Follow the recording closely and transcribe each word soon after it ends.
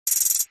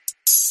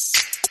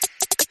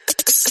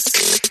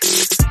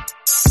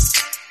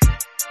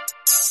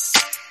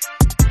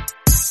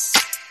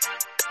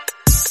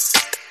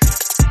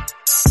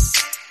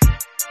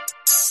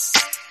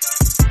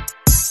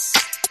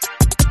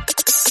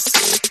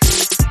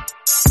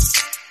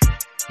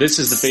This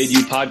is the Fade You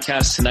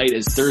podcast. Tonight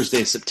is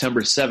Thursday,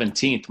 September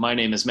 17th. My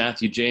name is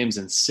Matthew James,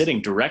 and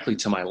sitting directly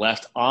to my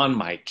left on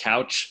my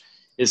couch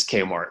is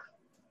Kmart.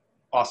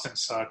 Boston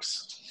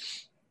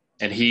sucks.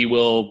 And he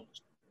will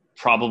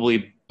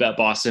probably bet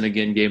Boston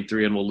again, game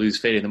 3, and will lose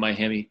fading the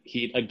Miami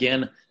Heat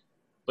again.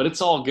 But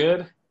it's all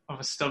good. I'm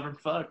a stubborn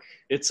fuck.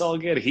 It's all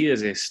good. He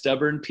is a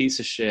stubborn piece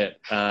of shit.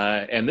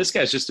 And this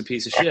guy's just a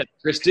piece of shit.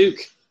 Chris Duke.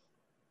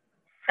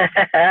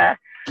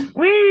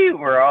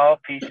 We're all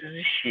pieces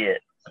of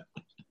shit.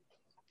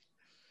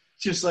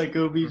 Just like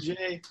OBJ.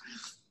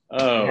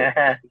 Oh,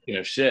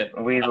 shit.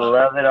 We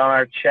love it on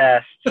our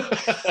chest.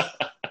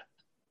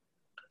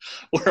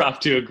 We're off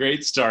to a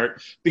great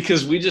start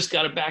because we just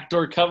got a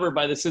backdoor cover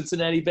by the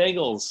Cincinnati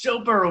Bengals.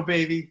 Joe Burrow,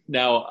 baby.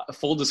 Now,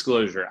 full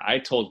disclosure, I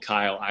told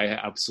Kyle I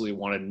absolutely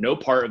wanted no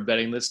part of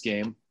betting this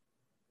game.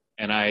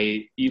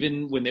 And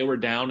even when they were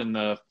down in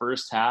the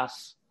first half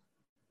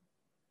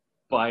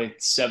by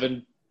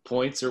 7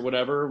 points or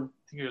whatever,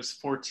 I think it was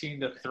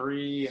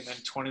 14-3 and then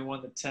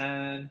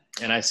 21-10.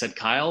 And I said,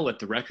 Kyle, let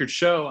the record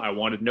show I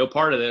wanted no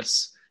part of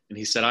this. And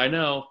he said, I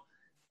know.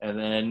 And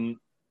then,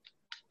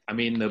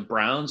 the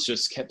Browns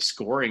just kept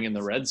scoring in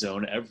the red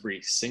zone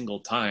every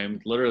single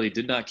time. Literally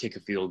did not kick a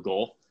field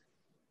goal.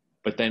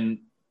 But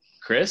then,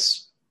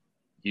 Chris,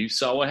 you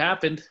saw what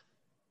happened.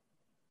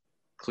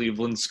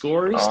 Cleveland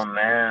scores. Oh,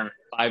 man.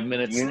 5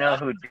 minutes You know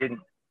left. who didn't?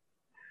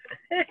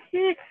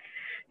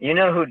 You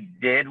know who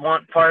did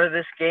want part of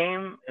this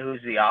game?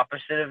 Who's the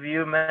opposite of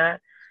you, Matt?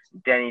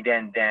 Denny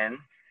Den Den.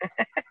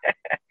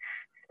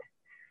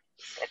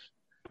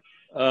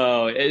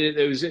 Oh,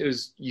 it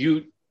was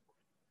you.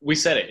 We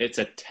said it. It's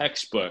a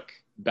textbook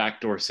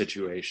backdoor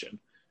situation.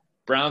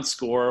 Browns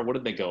score. What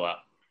did they go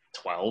up?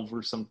 12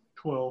 or some?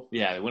 12.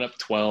 Yeah, they went up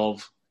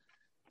 12.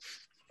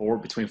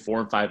 Between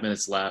 4 and 5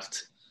 minutes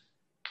left.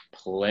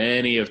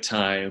 Plenty of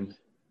time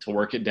to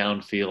work it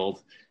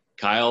downfield.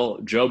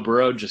 Joe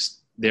Burrow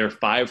they're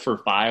 5 for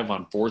 5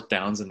 on fourth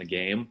downs in the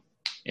game,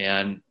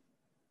 and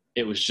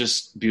it was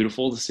just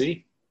beautiful to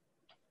see.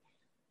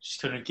 Just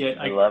couldn't get.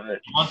 I love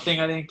it. One thing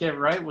I didn't get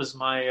right was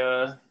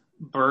my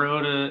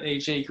Burrow to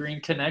AJ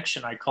Green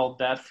connection. I called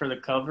that for the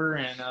cover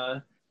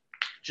and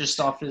just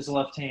off his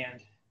left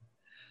hand.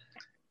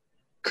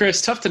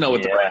 Chris, tough to know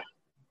what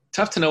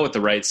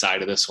the right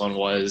side of this one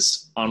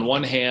was. On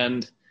one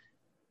hand,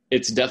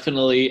 it's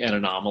definitely an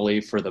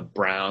anomaly for the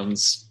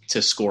Browns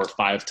to score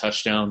 5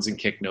 touchdowns and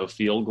kick no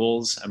field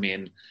goals.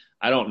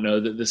 I don't know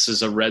that this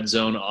is a red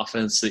zone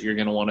offense that you're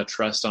going to want to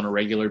trust on a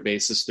regular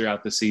basis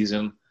throughout the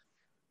season.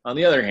 On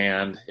the other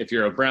hand, if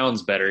you're a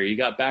Browns bettor, you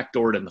got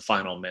backdoored in the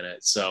final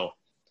minute. So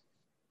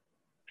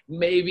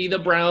maybe the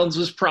Browns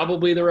was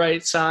probably the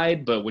right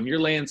side, but when you're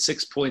laying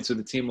 6 points with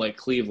a team like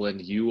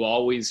Cleveland, you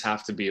always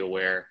have to be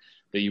aware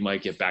that you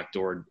might get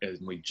backdoored.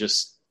 And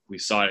we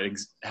saw it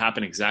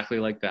happen exactly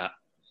like that.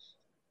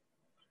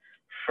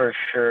 For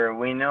sure.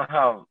 We know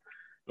how,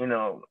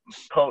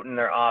 potent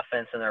their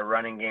offense and their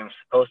running game is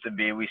supposed to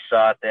be. We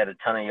saw it. They had a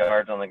ton of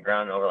yards on the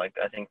ground, over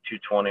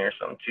 220 or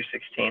something,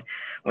 216.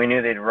 We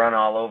knew they'd run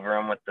all over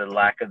them with the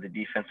lack of the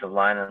defensive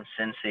line on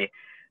Cincy.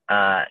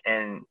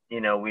 And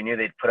we knew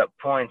they'd put up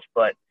points,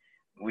 but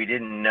we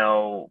didn't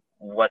know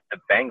what the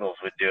Bengals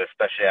would do,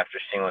 especially after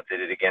seeing what they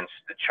did against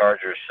the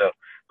Chargers. So,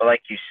 but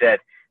like you said,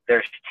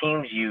 there's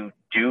teams you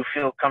do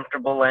feel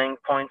comfortable laying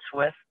points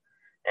with.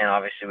 And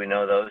obviously we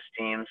know those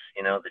teams,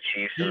 the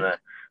Chiefs and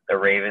the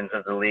Ravens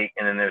of the league.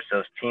 And then there's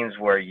those teams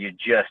where you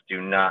just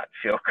do not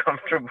feel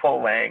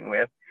comfortable laying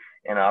with.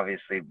 And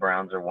obviously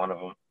Browns are one of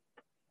them.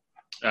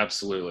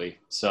 Absolutely.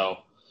 So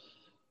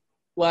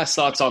last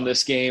thoughts on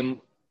this game.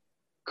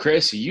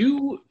 Chris,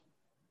 you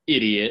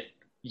idiot.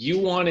 You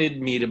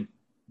wanted me to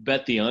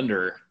bet the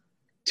under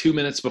 2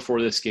 minutes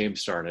before this game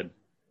started.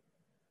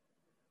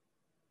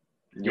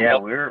 Yeah,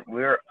 we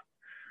were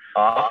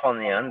off on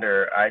the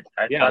under. I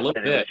thought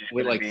that it was just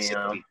going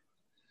to be,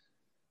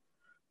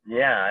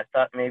 yeah, I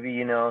thought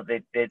maybe,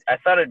 I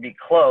thought it'd be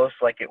close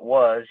like it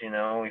was,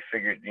 we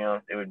figured,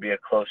 it would be a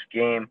close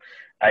game.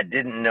 I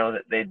didn't know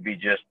that they'd be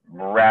just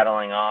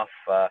rattling off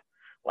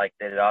like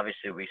they did.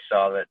 Obviously, we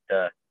saw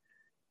that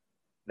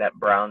that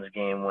Browns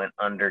game went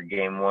under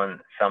game 1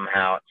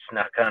 somehow. It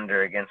snuck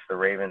under against the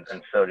Ravens,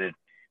 and so did,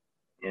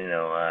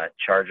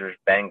 Chargers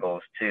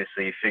Bengals too.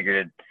 So you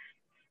figured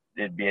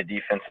it'd be a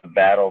defensive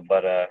battle,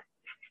 but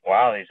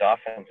wow, these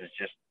offenses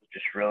just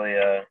really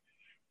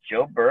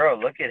Joe Burrow,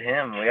 look at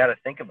him. We got to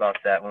think about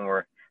that when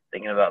we're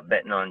thinking about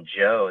betting on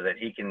Joe, that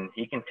he can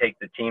take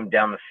the team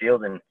down the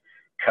field and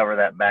cover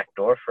that back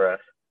door for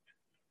us.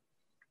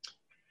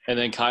 And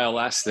then Kyle,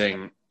 last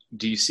thing,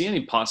 do you see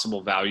any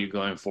possible value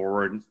going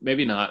forward?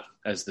 Maybe not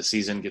as the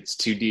season gets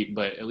too deep,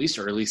 but at least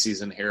early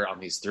season here on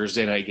these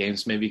Thursday night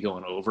games, maybe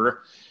going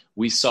over.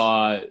 We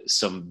saw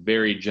some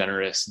very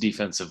generous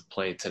defensive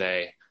play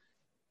today.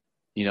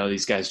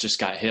 These guys just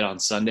got hit on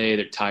Sunday.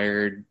 They're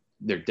tired.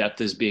 Their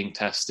depth is being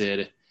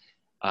tested.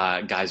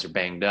 Guys are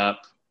banged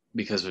up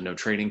because of no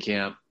training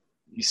camp.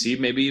 You see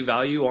maybe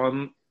value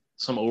on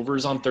some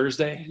overs on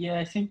Thursday? Yeah,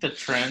 I think the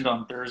trend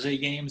on Thursday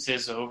games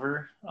is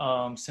over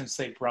since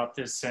they brought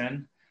this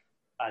in.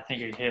 I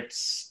think it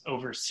hits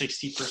over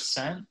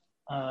 60%.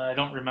 I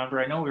don't remember.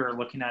 I know we were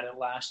looking at it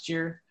last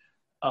year.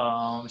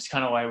 It's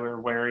kind of why we were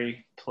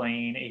wary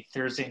playing a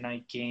Thursday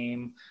night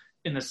game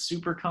in the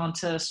Super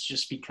Contest,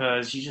 just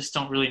because you just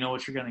don't really know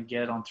what you're going to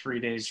get on 3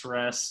 days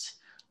rest.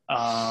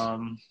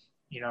 And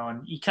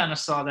you kind of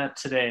saw that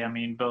today. I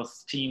mean,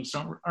 both teams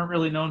aren't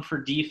really known for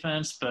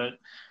defense, but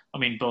I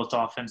mean, both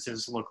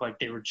offenses look like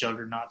they were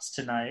juggernauts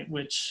tonight,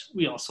 which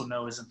we also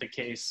know isn't the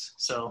case.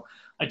 So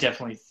I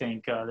definitely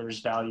think there's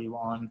value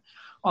on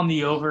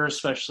the over,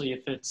 especially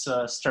if it's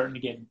starting to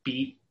get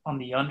beat on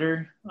the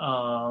under.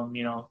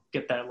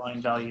 Get that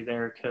line value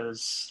there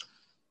because,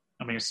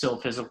 I mean, it's still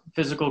a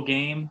physical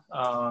game,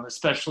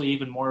 especially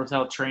even more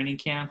without training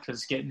camp,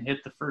 because getting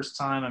hit the first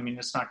time, I mean,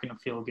 it's not going to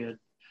feel good.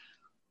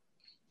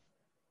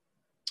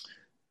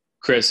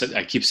 Chris,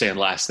 I keep saying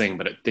last thing,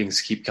 but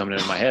things keep coming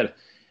into my head.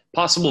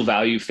 Possible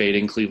value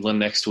fading Cleveland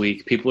next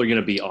week. People are going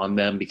to be on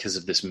them because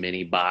of this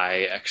mini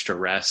bye, extra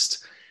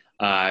rest.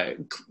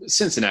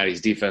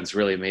 Cincinnati's defense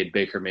really made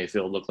Baker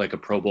Mayfield look like a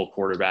Pro Bowl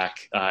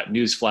quarterback.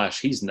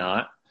 Newsflash, he's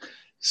not.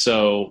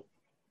 So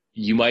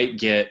you might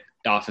get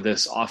off of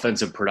this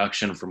offensive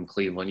production from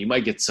Cleveland, you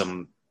might get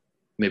some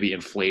maybe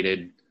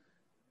inflated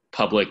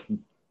public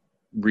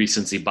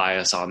recency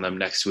bias on them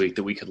next week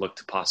that we could look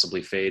to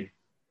possibly fade.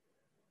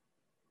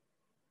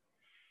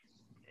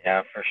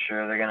 Yeah, for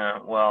sure. They're going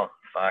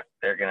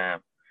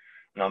to,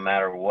 no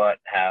matter what,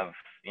 have,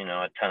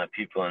 a ton of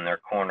people in their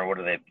corner. What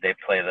do they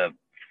play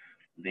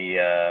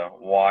the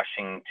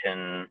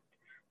Washington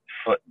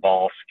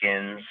football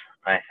Skins,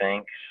 I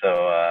think.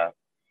 So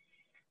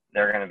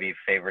they're going to be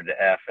favored to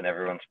F, and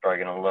everyone's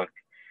probably going to look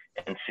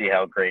and see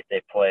how great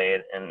they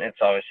played. And it's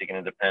obviously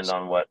going to depend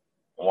on what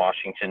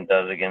Washington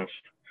does against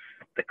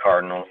the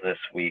Cardinals this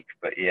week.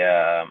 But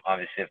yeah,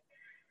 obviously if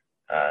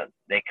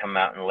they come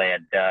out and lay a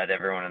dud,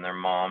 everyone and their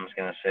mom's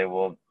going to say,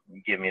 well,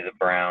 give me the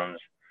Browns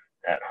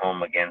at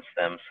home against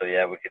them. So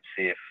yeah, we could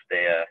see if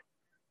they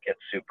get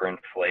super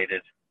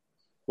inflated.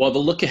 Well, the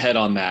look ahead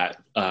on that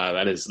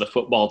is the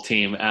football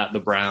team at the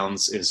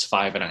Browns is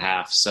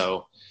 5.5.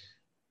 So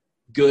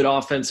good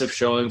offensive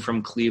showing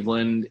from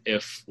Cleveland.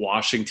 If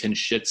Washington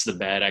shits the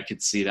bed, I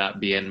could see that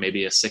being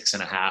maybe a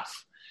 6.5.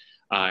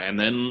 And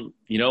then,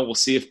 we'll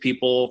see if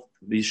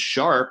these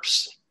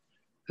sharps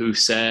who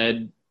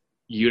said,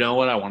 you know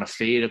what, I want to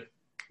fade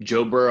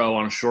Joe Burrow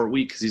on a short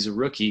week because he's a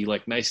rookie,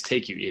 like, nice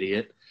take, you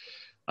idiot.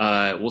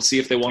 We'll see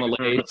if they want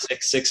to lay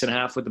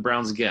 6.5 with the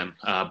Browns again.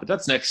 But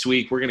that's next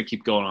week. We're going to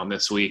keep going on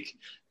this week.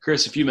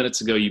 Chris, a few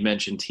minutes ago, you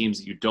mentioned teams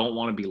that you don't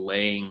want to be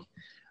laying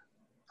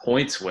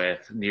points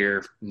with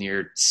near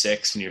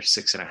 6, near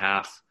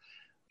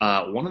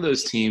 6.5. One of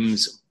those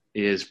teams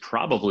is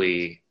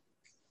probably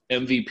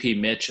MVP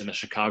Mitch and the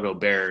Chicago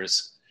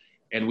Bears.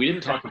 And we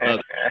didn't talk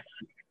about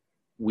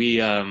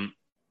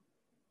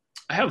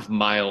I have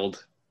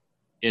mild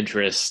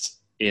interest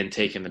in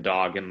taking the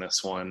dog in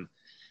this one.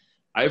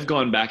 I've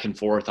gone back and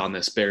forth on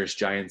this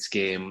Bears-Giants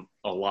game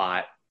a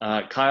lot.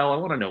 Kyle, I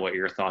want to know what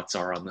your thoughts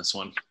are on this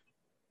one.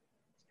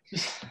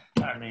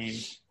 I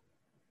mean,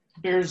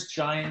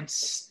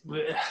 Bears-Giants,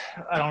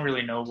 I don't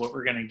really know what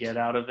we're going to get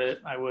out of it.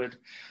 I would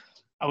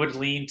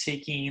lean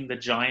taking the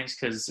Giants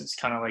because it's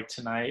kind of like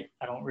tonight.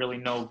 I don't really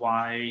know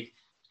why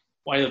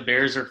the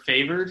Bears are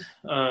favored,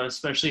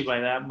 especially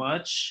by that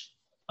much.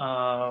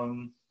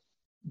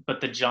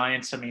 But the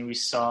Giants, I mean,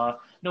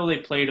 they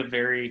played a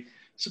very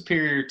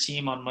superior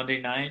team on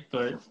Monday night,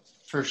 but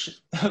for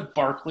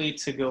Barkley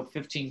to go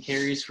 15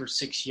 carries for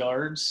 6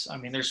 yards, I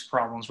mean, there's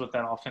problems with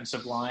that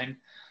offensive line.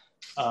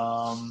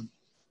 I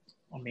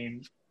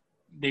mean,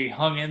 they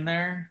hung in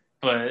there,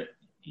 but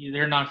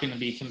they're not going to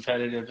be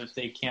competitive if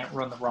they can't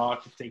run the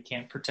rock, if they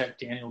can't protect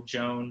Daniel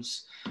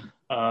Jones.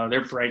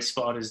 Their bright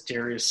spot is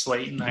Darius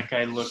Slayton. That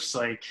guy looks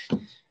like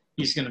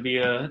he's going to be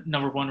a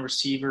number one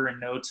receiver in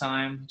no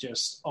time,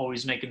 just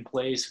always making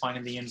plays,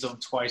 finding the end zone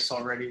twice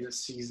already this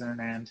season.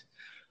 And,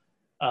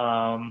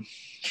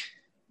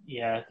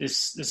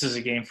 this is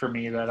a game for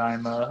me that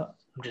I'm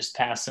just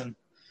passing.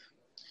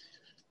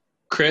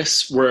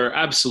 Chris, we're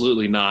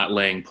absolutely not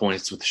laying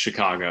points with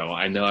Chicago.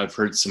 I know I've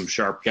heard some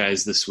sharp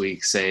guys this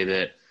week say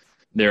that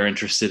they're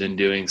interested in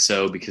doing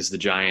so because the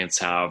Giants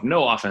have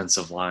no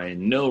offensive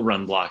line, no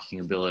run blocking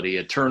ability,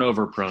 a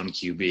turnover-prone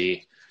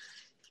QB.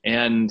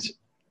 And,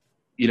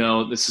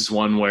 this is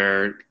one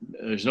where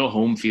there's no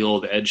home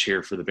field edge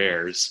here for the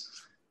Bears.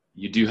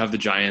 You do have the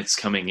Giants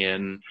coming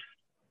in,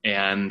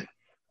 and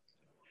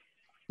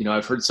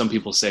I've heard some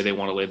people say they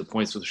want to lay the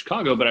points with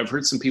Chicago, but I've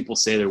heard some people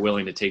say they're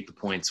willing to take the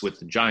points with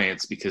the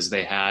Giants because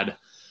they had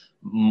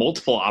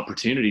multiple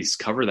opportunities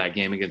to cover that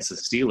game against the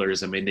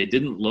Steelers. I mean, they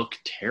didn't look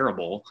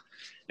terrible.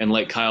 And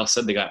like Kyle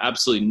said, they got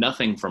absolutely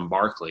nothing from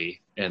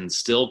Barkley and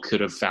still could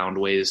have found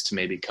ways to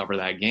maybe cover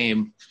that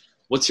game.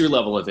 What's your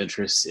level of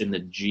interest in the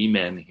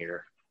G-men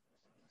here?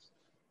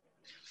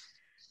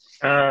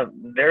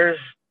 There's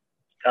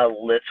a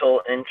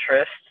little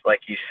interest.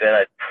 Like you said,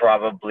 I'd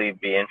probably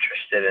be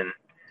interested in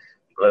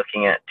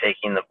looking at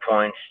taking the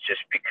points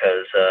just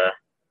because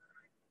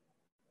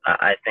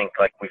I think,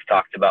 like we've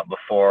talked about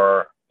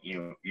before,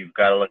 you've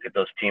got to look at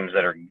those teams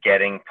that are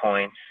getting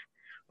points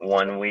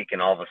one week,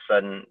 and all of a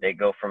sudden they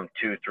go from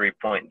 2-3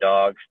 point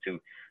dogs to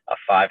a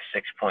 5-6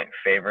 point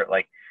favorite.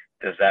 Like,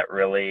 did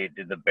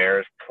the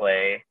Bears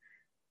play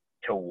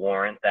to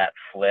warrant that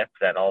flip,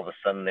 that all of a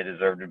sudden they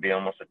deserve to be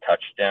almost a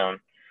touchdown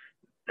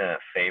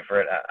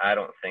favorite? I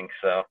don't think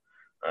so.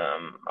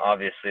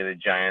 Obviously the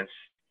Giants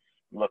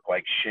look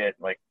like shit,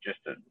 like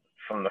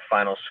from the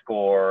final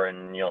score,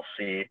 and you'll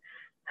see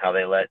how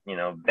they let,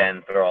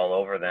 Ben throw all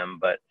over them.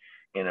 But,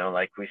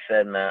 like we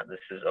said, Matt, this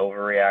is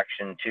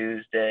overreaction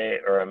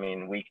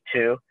week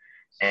 2.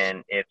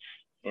 And it's,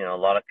 a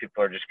lot of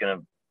people are just going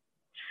to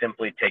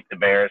simply take the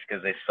Bears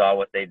because they saw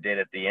what they did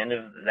at the end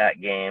of that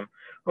game.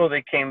 Well,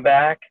 they came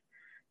back,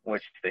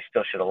 which they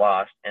still should have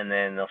lost. And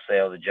then they'll say,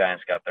 the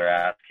Giants got their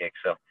ass kicked.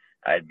 So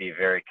I'd be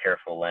very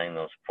careful laying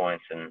those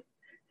points, and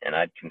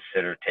I'd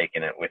consider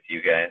taking it with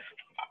you guys.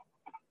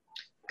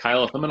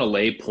 Kyle, if I'm going to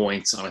lay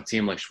points on a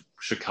team like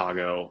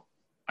Chicago,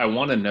 I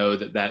want to know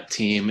that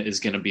team is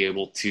going to be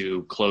able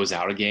to close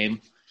out a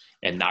game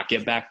and not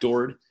get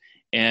backdoored.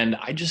 And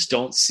I just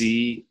don't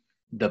see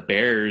the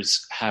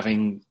Bears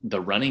having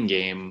the running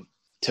game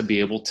to be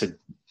able to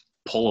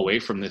pull away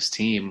from this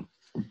team,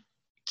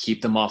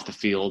 keep them off the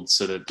field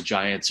so that the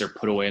Giants are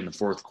put away in the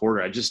fourth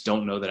quarter. I just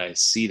don't know that I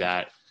see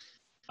that.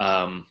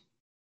 I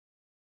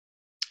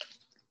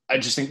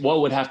just think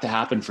what would have to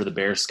happen for the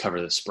Bears to cover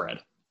the spread?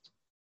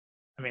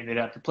 I mean, they'd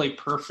have to play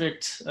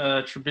perfect.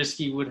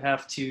 Trubisky would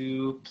have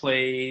to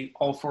play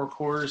all 4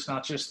 quarters,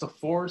 not just the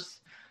fourth.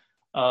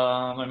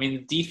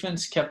 The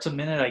defense kept them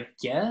in it, I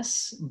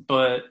guess.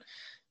 But,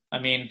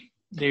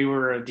 they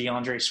were a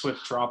DeAndre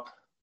Swift drop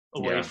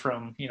away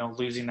from,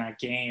 losing that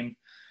game.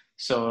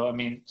 So,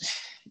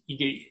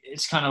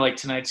 it's kind of like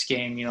tonight's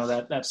game.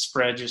 That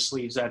spread just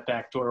leaves that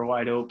back door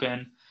wide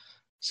open.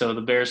 So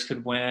the Bears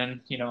could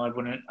win.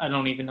 I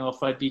don't even know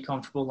if I'd be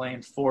comfortable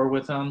laying 4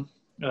 with them.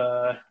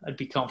 I'd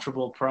be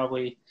comfortable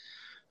probably.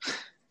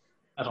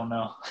 I don't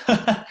know.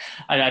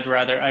 I'd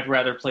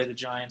rather play the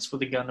Giants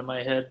with a gun to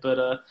my head.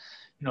 But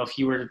if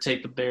you were to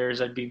take the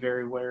Bears, I'd be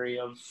very wary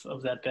of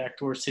that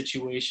backdoor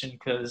situation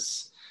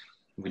because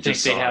I think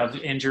they have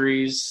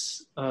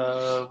injuries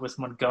with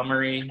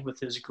Montgomery with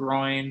his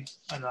groin.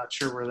 I'm not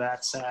sure where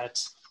that's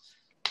at.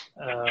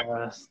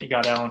 They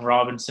got Allen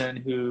Robinson,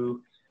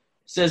 who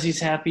says he's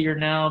happier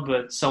now,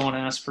 but someone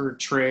asked for a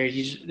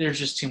trade. There's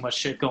just too much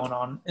shit going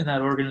on in that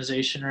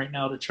organization right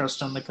now to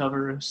trust on the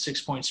cover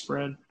 6-point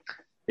spread.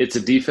 It's a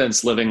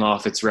defense living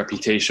off its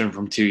reputation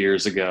from 2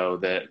 years ago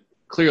that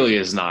clearly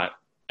is not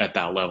at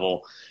that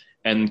level.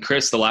 And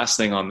Chris, the last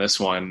thing on this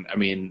one,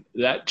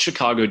 that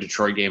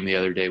Chicago-Detroit game the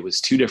other day was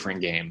 2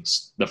 different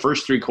games, the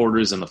first 3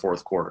 quarters and the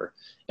fourth quarter.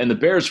 And the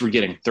Bears were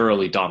getting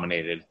thoroughly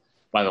dominated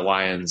by the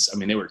Lions.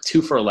 They were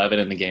 2 for 11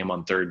 in the game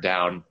on third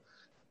down.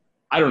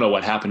 I don't know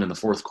what happened in the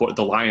fourth quarter.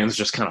 The Lions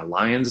just kind of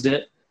Lions'd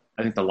it.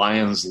 I think the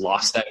Lions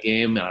lost that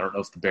game, and I don't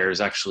know if the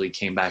Bears actually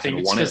came back and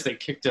won it. Because they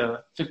kicked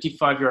a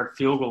 55-yard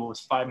field goal with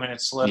 5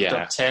 minutes left,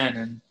 up 10,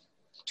 and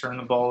turned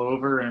the ball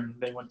over, and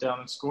they went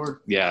down and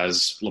scored. Yeah,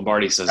 as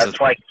Lombardi says. That's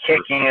why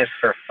kicking is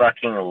for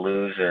fucking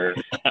losers.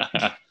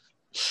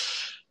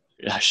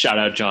 Yeah, shout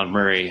out John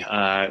Murray.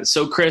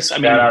 So, Chris,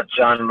 Shout out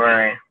John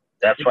Murray.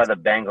 That's why the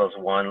Bengals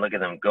won. Look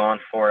at them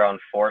going for it on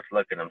fourth.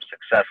 Look at them.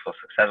 Successful.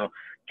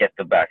 Get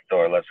the back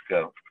door. Let's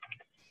go.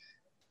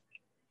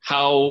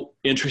 How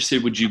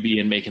interested would you be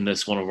in making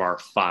this one of our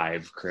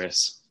 5,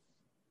 Chris?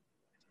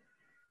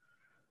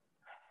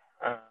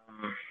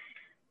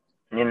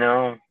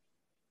 Mild.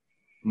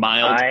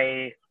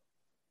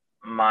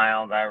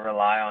 I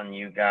rely on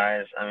you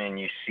guys.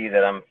 You see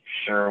that I'm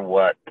sure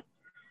what,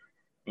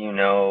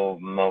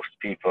 most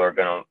people are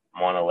going to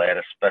want to lay it,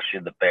 especially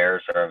the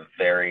Bears are a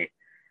very,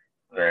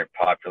 very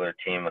popular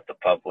team with the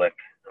public,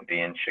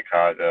 being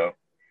Chicago.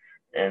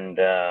 And,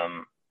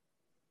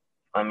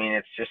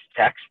 it's just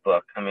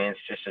textbook. It's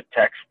just a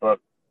textbook,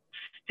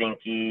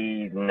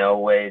 stinky, no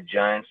way.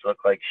 Giants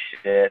look like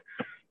shit.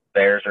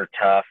 Bears are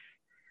tough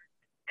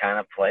kind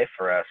of play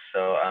for us.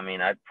 So,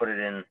 I'd put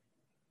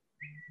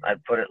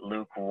it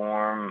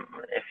lukewarm.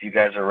 If you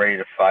guys are ready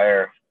to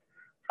fire,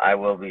 I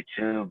will be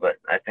too. But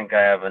I think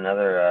I have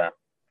another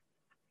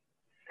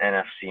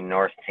NFC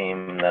North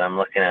team that I'm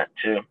looking at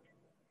too.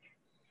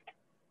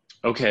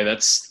 Okay,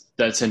 that's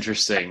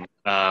interesting.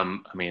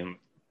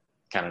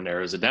 Kind of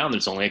narrows it down.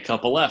 There's only a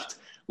couple left.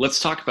 Let's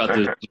talk about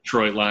the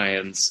Detroit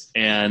Lions.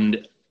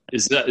 And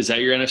is that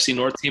your NFC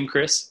North team,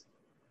 Chris?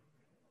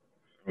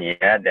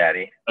 Yeah,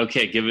 Daddy.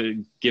 Okay, give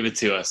it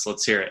to us.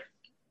 Let's hear it.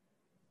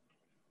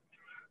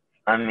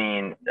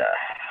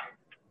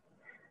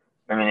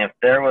 If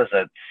there was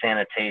a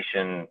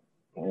sanitation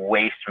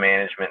waste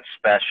management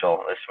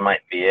special, this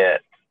might be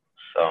it.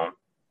 So,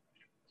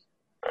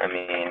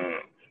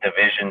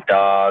 division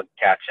dog,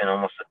 catching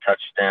almost a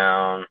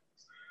touchdown.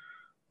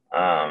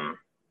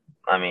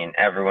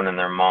 Everyone and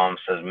their mom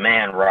says,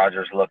 man,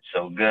 Rodgers looked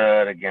so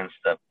good against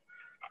a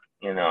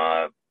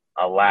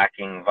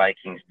lacking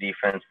Vikings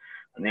defense.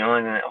 And the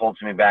only thing that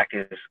holds me back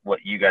is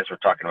what you guys were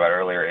talking about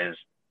earlier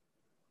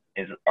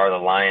are the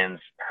Lions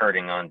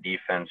hurting on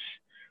defense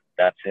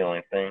That's the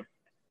only thing.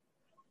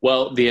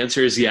 Well, the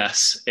answer is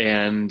yes.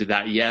 And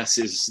that yes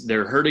is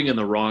they're hurting in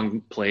the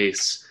wrong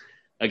place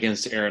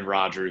against Aaron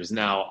Rodgers.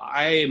 Now,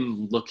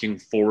 I'm looking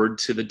forward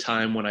to the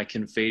time when I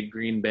can fade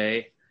Green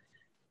Bay.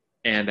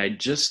 And I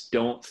just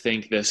don't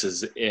think this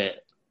is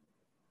it,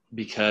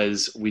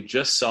 because we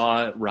just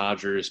saw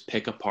Rodgers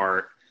pick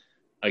apart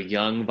a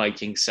young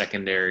Viking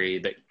secondary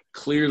that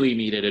clearly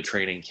needed a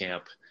training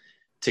camp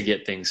to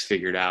get things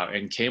figured out.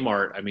 And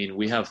Kmart, I mean,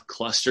 we have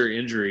cluster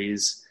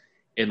injuries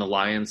in the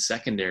Lions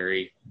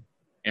secondary,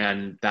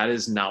 and that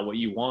is not what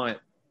you want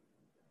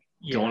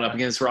going up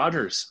against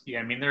Rodgers. Yeah,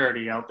 I mean, they're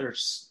already out there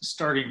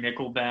starting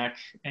Nickelback,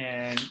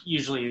 and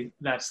usually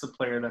that's the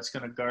player that's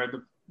going to guard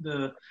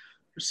the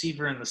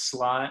receiver in the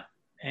slot.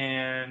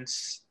 And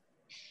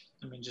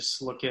I mean,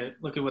 just look at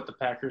what the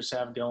Packers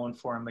have going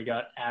for them. They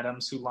got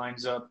Adams, who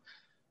lines up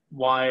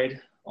wide,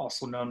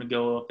 also known to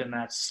go up in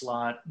that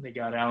slot. They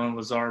got Allen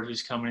Lazard,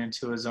 who's coming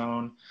into his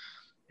own,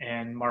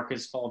 and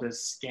Marcus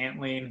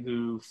Valdes-Scantling,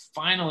 who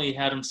finally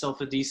had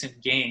himself a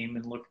decent game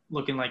and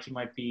looking like he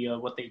might be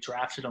what they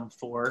drafted him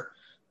for.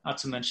 Not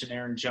to mention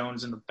Aaron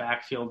Jones in the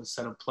backfield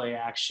instead of play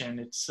action.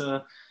 It's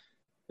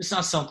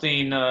not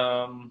something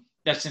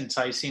that's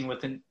enticing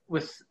with an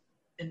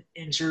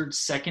injured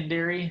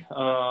secondary.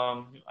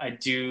 I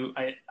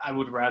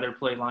would rather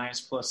play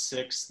Lions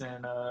 +6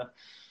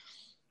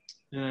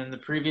 than the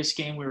previous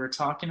game we were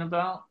talking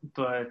about.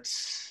 But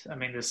I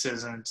mean, this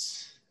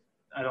isn't.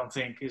 I don't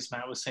think, as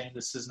Matt was saying,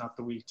 this is not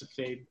the week to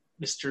fade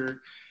Mr.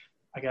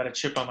 I got a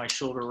chip on my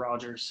shoulder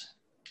Rodgers.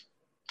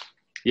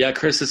 Yeah,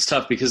 Chris, it's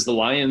tough because the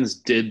Lions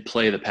did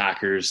play the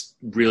Packers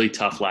really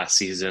tough last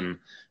season,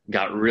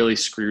 got really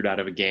screwed out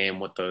of a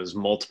game with those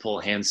multiple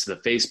hands to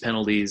the face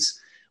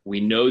penalties. We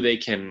know they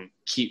can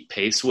keep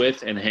pace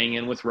with and hang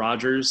in with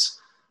Rodgers.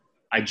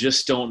 I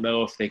just don't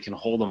know if they can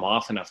hold them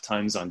off enough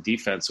times on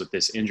defense with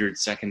this injured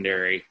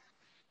secondary.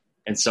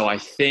 And so I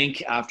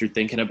think after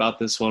thinking about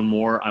this one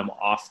more, I'm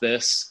off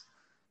this.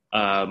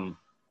 I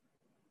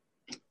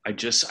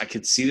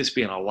could see this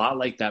being a lot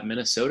like that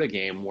Minnesota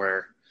game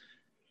where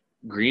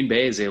Green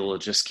Bay is able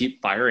to just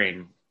keep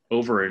firing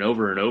over and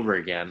over and over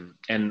again.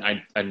 And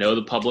I know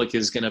the public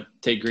is going to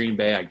take Green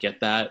Bay. I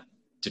get that.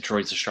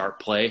 Detroit's a sharp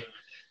play.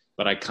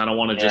 But I kind of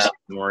want to just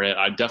ignore it.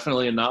 I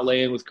definitely am not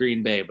laying with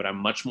Green Bay, but I'm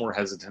much more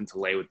hesitant to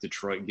lay with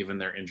Detroit given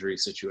their injury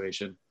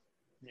situation.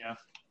 Yeah.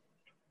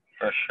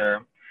 For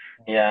sure.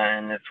 Yeah,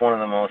 and it's one of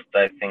the most,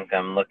 I think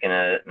I'm looking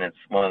at it, and it's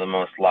one of the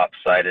most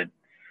lopsided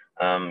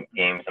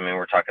games. I mean,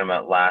 we're talking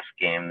about last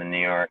game, the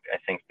New York. I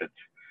think that's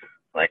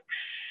like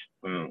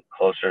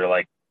closer to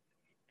like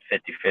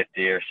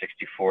 50-50 or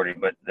 60-40,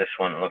 but this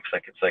one looks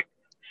like it's like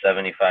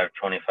 75-25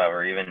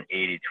 or even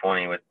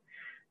 80-20 with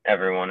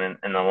everyone, and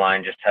the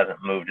line just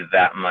hasn't moved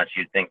that much.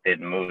 You'd think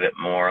they'd move it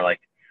more. Like,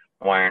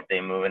 why aren't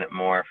they moving it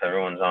more if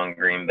everyone's on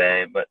Green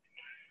Bay? But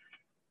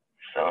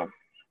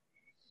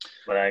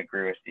I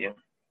agree with you.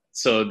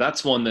 So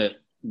that's one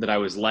that I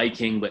was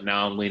liking, but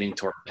now I'm leaning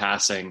toward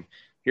passing.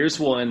 Here's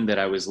one that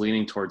I was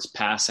leaning towards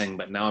passing,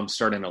 but now I'm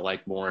starting to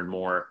like more and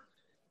more.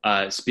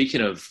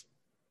 Speaking of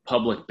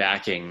public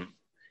backing,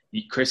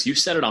 Chris, you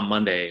said it on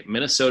Monday.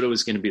 Minnesota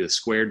was going to be the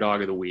square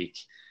dog of the week,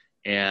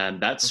 and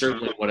that's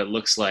certainly what it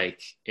looks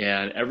like.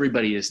 And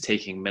everybody is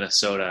taking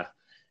Minnesota.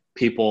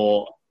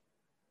 People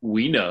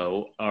we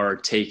know are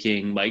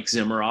taking Mike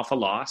Zimmer off a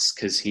loss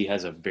because he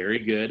has a very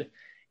good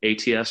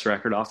ATS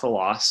record off a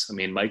loss. I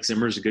mean, Mike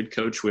Zimmer's a good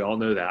coach. We all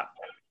know that.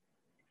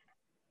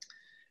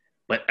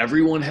 But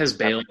everyone has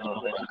bailed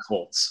on the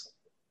Colts.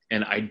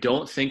 And I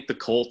don't think the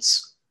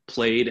Colts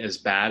played as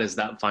bad as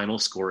that final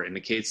score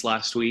indicates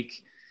last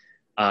week.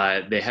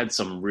 They had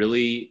some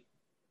really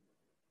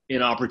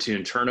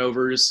inopportune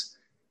turnovers,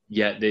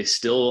 yet they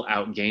still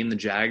outgained the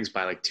Jags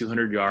by like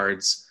 200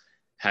 yards,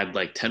 had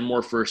like 10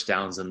 more first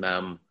downs than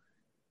them.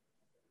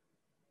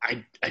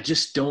 I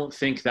just don't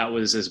think that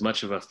was as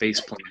much of a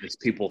faceplant as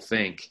people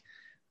think.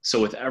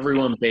 So with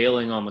everyone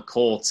bailing on the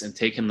Colts and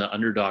taking the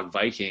underdog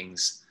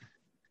Vikings,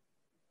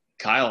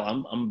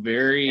 Kyle, I'm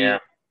very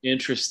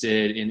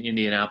interested in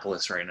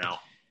Indianapolis right now.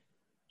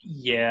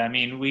 Yeah, I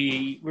mean,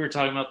 we were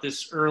talking about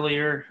this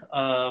earlier. We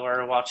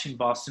were watching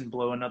Boston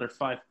blow another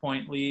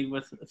 5-point lead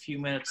with a few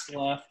minutes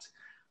left.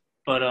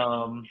 But,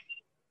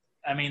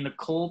 I mean, the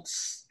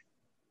Colts,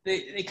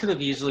 they could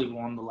have easily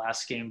won the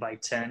last game by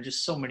 10.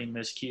 Just so many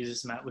miscues,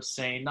 as Matt was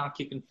saying, not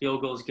kicking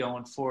field goals,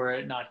 going for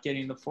it, not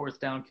getting the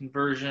fourth down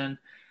conversion.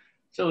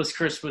 So as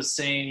Chris was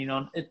saying, you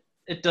know,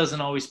 it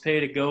doesn't always pay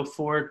to go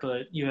for it,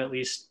 but you at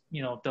least,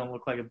 you know, don't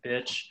look like a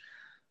bitch.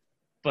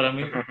 But, I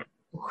mean,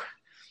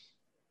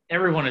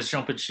 everyone is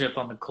jumping ship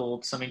on the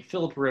Colts. I mean,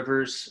 Phillip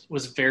Rivers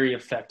was very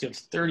effective,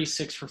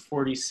 36 for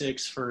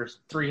 46 for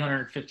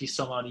 350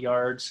 some odd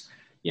yards.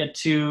 He had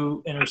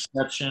 2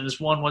 interceptions.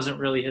 One wasn't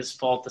really his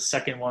fault. The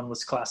second one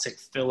was classic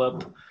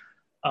Phillip.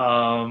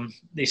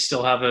 They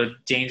still have a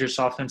dangerous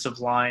offensive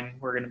line.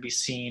 We're going to be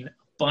seeing a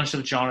bunch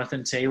of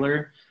Jonathan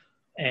Taylor.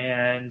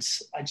 And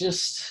I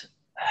just,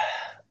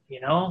 you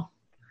know,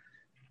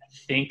 I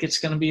think it's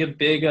going to be a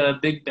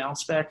big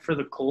bounce back for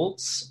the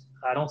Colts.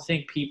 I don't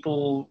think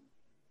people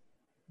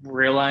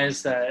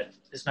realize that,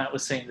 as Matt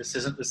was saying, this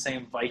isn't the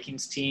same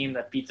Vikings team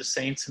that beat the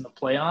Saints in the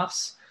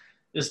playoffs.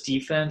 This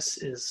defense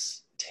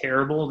is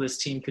terrible. This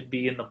team could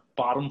be in the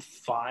bottom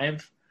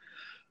 5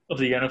 of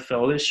the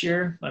NFL this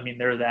year. I mean,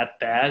 they're that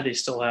bad. They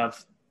still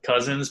have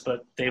Cousins,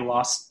 but they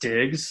lost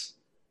Diggs.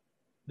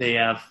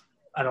 I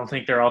don't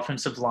think their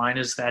offensive line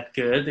is that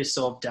good. They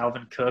still have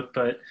Dalvin Cook,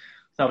 but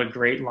without a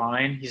great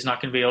line, he's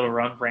not going to be able to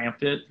run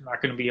rampant.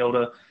 Not going to be able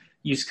to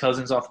use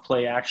Cousins off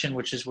play action,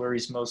 which is where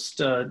he's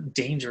most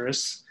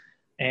dangerous.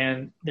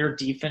 And their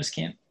defense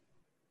can't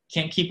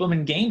keep them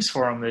in games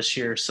for them this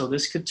year. So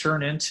this could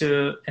turn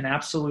into an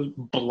absolute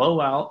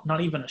blowout, not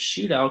even a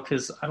shootout,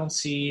 because I don't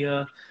see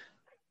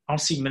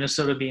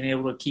Minnesota being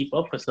able to keep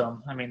up with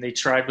them. I mean, they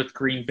tried with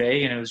Green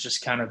Bay, and it was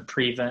just kind of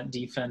prevent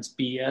defense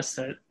BS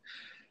that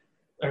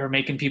are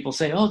making people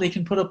say, oh, they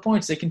can put up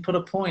points.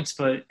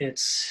 But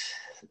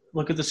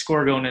look at the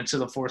score going into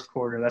the fourth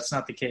quarter. That's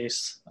not the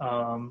case.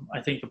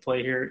 I think the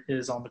play here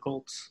is on the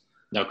Colts.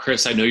 Now,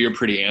 Chris, I know you're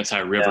pretty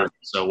anti-River,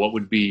 so what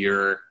would be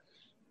your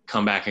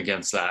comeback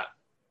against that?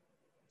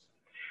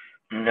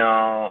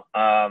 No,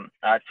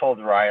 I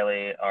told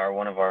Riley,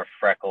 one of our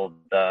freckled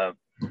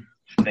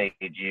fake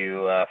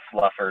you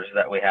fluffers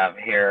that we have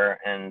here,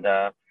 and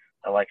that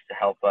likes to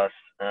help us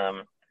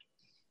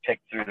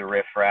pick through the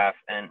riffraff.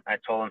 And I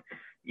told him,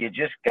 you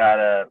just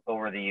gotta,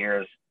 over the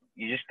years,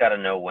 you just gotta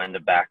know when to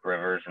back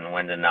Rivers and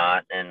when to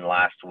not. And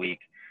last week,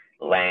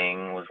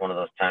 Lang was one of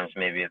those times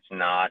maybe it's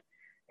not.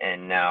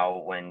 And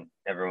now when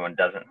everyone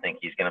doesn't think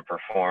he's going to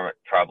perform, it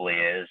probably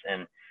is.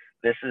 And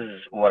this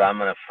is what I'm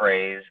going to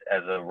phrase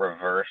as a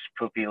reverse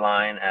poopy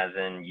line, as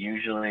in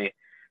usually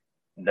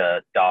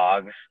the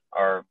dogs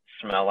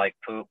smell like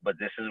poop, but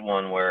this is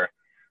one where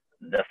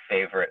the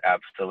favorite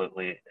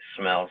absolutely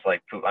smells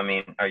like poop. I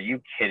mean, are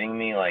you kidding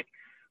me? Like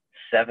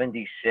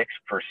 76%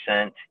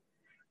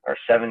 or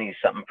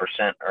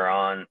 70-something% are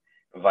on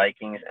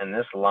Vikings. And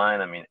this line,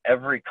 I mean,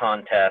 every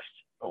contest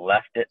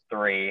left at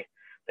 3.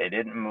 They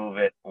didn't move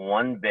it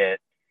one bit.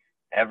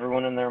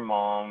 Everyone and their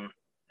mom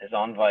is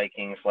on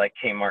Vikings. Like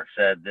Kmart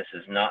said, this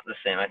is not the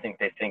same. I think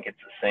they think it's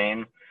the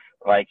same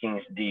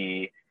Vikings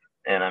D.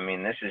 And I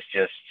mean, this is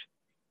just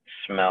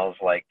smells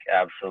like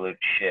absolute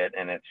shit.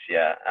 And it's,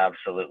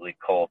 absolutely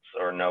Colts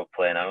or no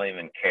play. And I don't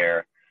even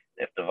care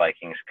if the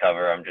Vikings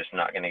cover. I'm just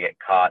not going to get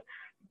caught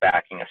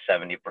backing a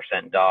 70%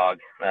 dog.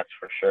 That's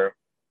for sure.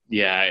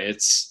 Yeah,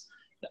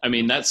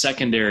 that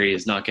secondary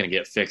is not going to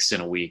get fixed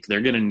in a week.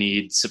 They're going to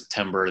need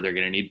September. They're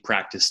going to need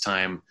practice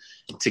time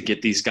to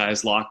get these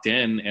guys locked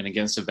in. And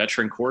against a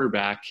veteran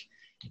quarterback,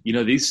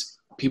 these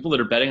people that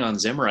are betting on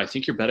Zimmer, I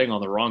think you're betting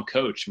on the wrong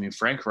coach. I mean,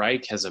 Frank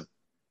Reich has a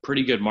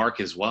pretty good mark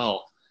as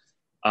well.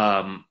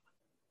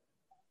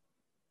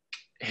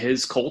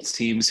 His Colts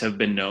teams have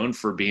been known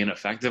for being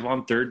effective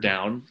on third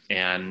down.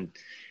 And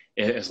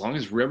as long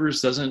as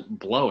Rivers doesn't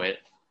blow it,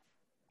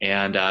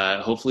 and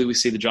hopefully we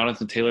see the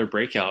Jonathan Taylor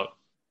breakout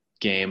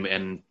game,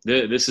 and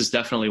this is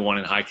definitely one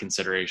in high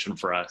consideration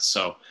for us.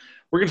 So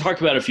we're going to talk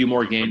about a few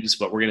more games,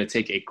 but we're going to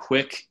take a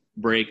quick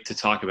break to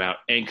talk about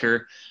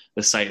Anchor,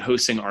 the site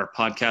hosting our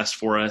podcast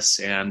for us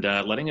and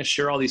letting us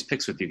share all these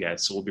picks with you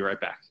guys. So we'll be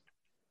right back.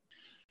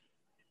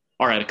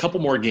 All right, a couple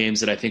more games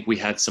that I think we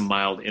had some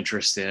mild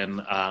interest in.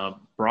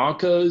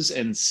 Broncos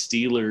and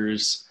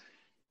Steelers.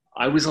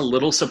 I was a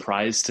little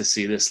surprised to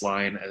see this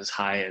line as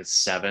high as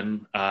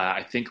 7.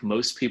 I think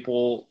most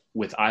people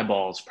with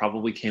eyeballs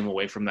probably came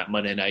away from that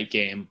Monday night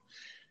game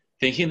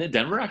thinking that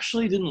Denver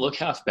actually didn't look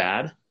half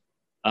bad.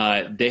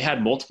 They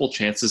had multiple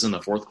chances in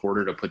the fourth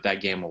quarter to put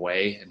that game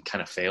away and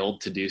kind of failed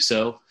to do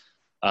so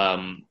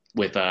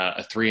with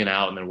a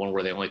 3-and-out and then one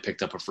where they only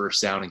picked up a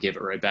first down and gave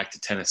it right back to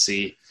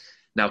Tennessee.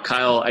 Now,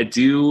 Kyle, I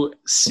do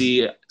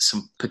see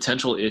some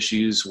potential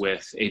issues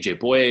with A.J.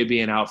 Boye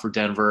being out for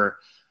Denver.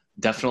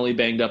 Definitely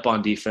banged up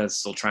on defense,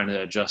 still trying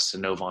to adjust to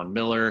Novon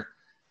Miller.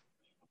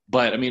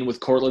 But, I mean, with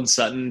Courtland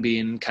Sutton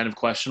being kind of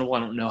questionable, I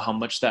don't know how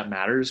much that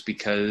matters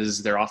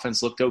because their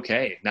offense looked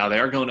okay. Now, they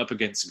are going up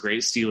against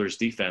great Steelers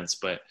defense,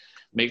 but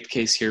make the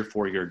case here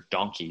for your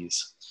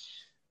Donkeys.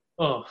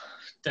 Oh,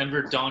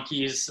 Denver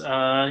Donkeys.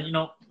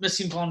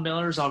 Missing Von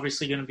Miller is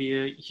obviously going to be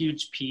a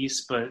huge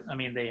piece, but, I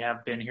mean, they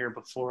have been here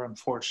before,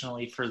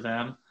 unfortunately, for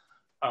them.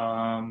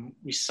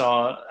 We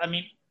saw –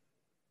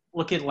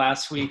 look at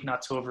last week,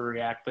 not to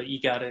overreact, but you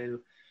got to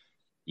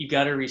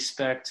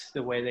respect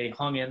the way they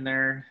hung in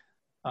there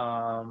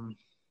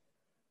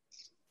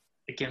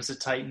against the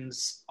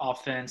Titans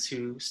offense,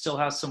 who still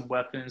has some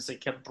weapons. They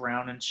kept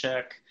Brown in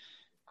check.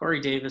 Corey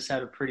Davis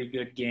had a pretty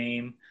good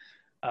game.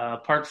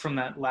 Apart from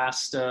that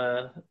last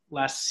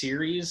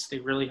series, they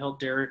really held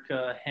Derrick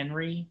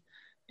Henry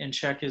in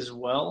check as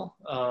well.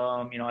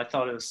 I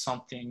thought it was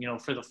something,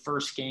 for the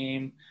first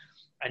game.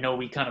 I know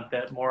we kind of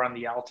bet more on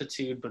the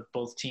altitude, but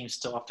both teams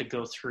still have to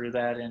go through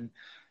that. And,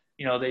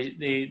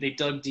 they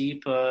dug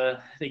deep.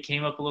 They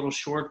came up a little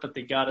short, but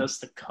they got us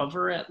the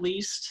cover at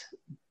least.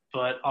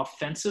 But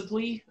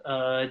offensively,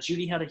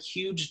 Jeudy had a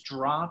huge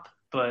drop,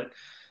 but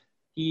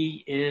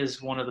he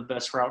is one of the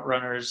best route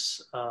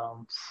runners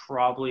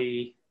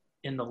probably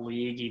in the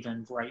league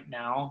even right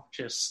now.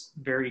 Just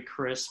very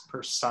crisp,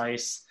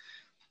 precise.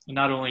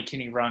 Not only can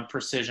he run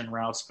precision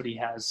routes, but he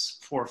has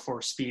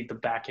 4.4 speed to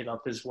back it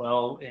up as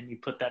well. And you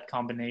put that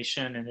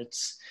combination, and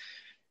it's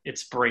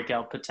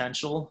breakout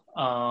potential.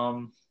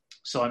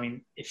 So I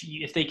mean,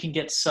 if they can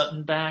get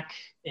Sutton back,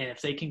 and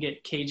if they can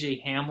get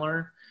KJ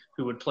Hamler,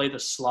 who would play the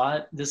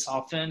slot, this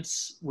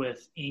offense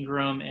with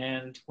Ingram,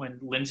 and when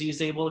Lindsey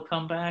is able to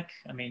come back,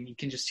 I mean, you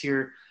can just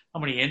hear how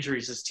many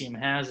injuries this team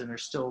has, and they're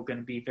still going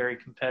to be very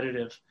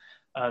competitive.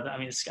 I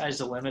mean, the sky's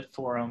the limit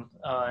for them,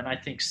 and I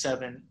think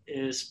 7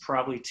 is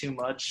probably too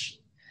much.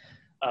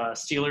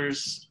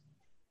 Steelers,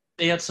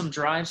 they had some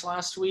drives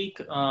last week.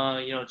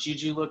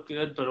 Juju looked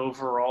good, but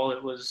overall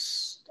it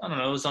was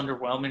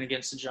underwhelming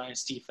against the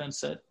Giants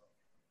defense that,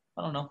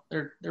 I don't know,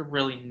 they're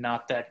really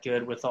not that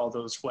good with all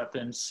those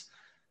weapons.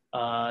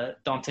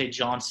 Dante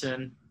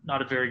Johnson,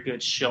 not a very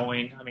good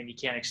showing. I mean, you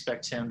can't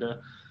expect him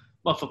to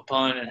muff a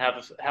punt and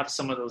have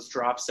some of those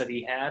drops that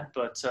he had,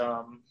 but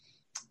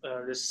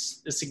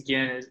this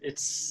again,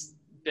 it's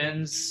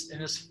Ben's in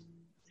his,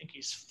 I think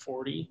he's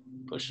 40,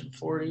 pushing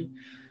 40.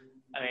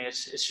 I mean,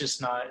 it's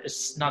just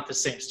not the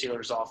same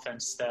Steelers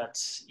offense that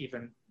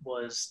even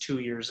was 2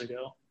 years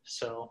ago.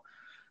 So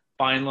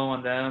buying low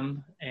on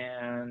them,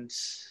 and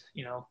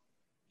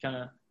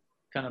kind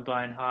of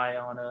buying high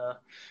on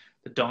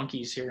the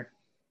donkeys here.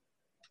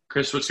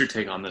 Chris, what's your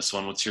take on this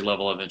one? What's your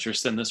level of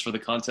interest in this for the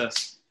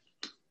contest?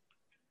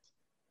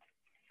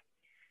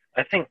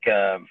 I think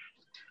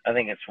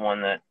it's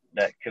one that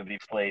could be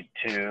played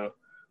too.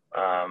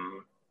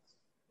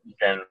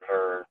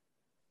 Denver,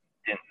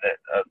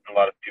 a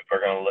lot of people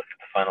are going to look at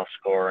the final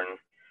score and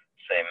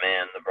say,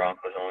 man, the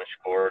Broncos only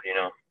scored,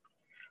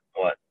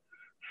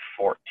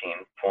 14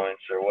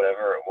 points or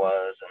whatever it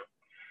was, and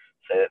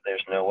say that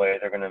there's no way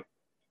they're going to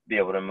be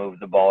able to move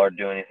the ball or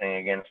do anything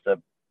against a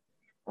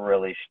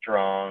really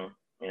strong,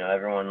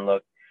 everyone you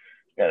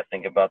got to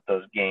think about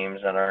those games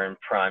that are in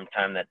prime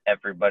time that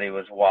everybody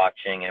was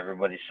watching.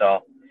 Everybody saw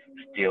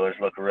Steelers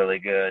look really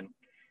good,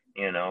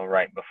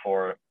 right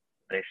before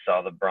they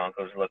saw the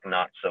Broncos look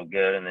not so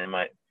good, and they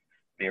might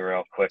be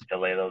real quick to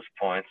lay those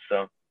points.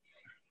 So,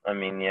 I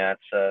mean, yeah,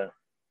 it's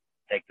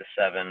take the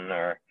 7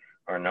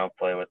 or no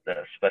play with that,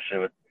 especially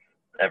with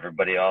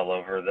everybody all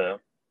over the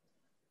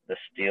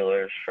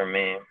Steelers for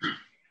me.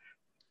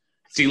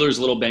 Steelers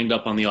a little banged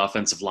up on the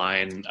offensive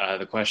line.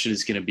 The question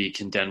is going to be,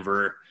 can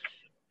Denver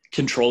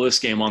control this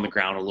game on the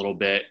ground a little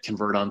bit,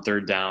 convert on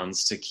third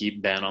downs to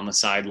keep Ben on the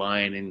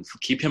sideline and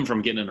keep him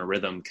from getting in a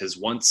rhythm? Because the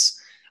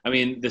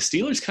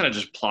Steelers kind of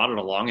just plodded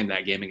along in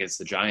that game against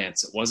the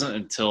Giants. It wasn't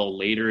until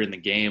later in the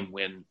game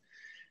when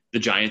the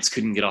Giants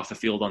couldn't get off the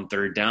field on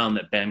third down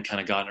that Ben kind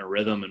of got in a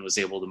rhythm and was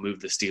able to move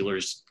the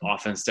Steelers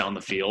offense down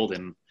the field,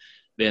 and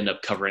they end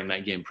up covering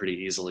that game pretty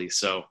easily.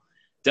 So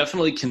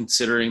definitely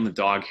considering the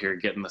dog here,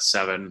 getting the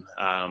 7.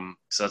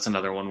 So that's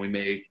another one we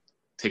may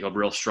take a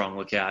real strong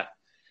look at.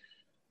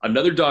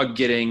 Another dog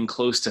getting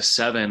close to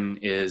 7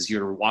 is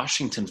your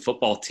Washington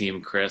football team,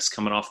 Chris,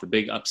 coming off the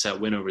big upset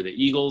win over the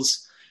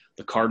Eagles.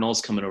 The Cardinals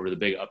coming over the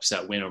big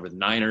upset win over the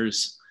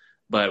Niners.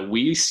 But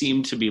we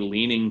seem to be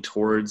leaning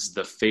towards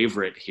the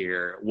favorite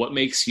here. What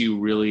makes you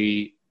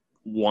really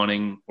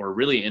wanting or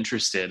really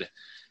interested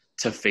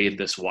to fade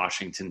this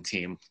Washington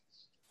team?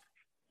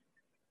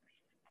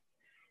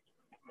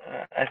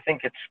 I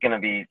think it's going to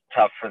be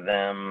tough for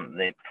them.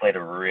 They played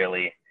a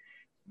really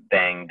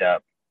banged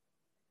up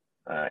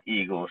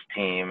Eagles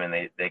team, and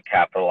they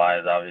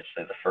capitalized.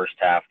 Obviously, the first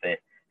half they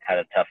had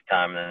a tough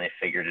time, and then they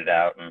figured it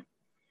out and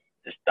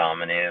just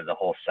dominated the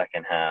whole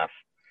second half.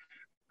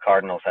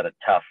 Cardinals had a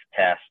tough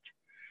test,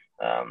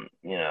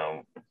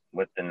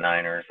 with the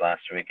Niners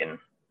last week, and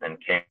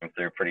came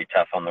through pretty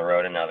tough on the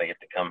road, and now they get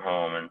to come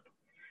home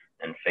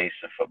and face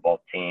a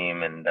football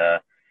team, and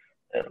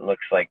it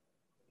looks like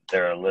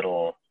they're a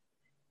little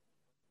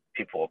 –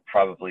 people will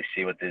probably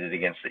see what they did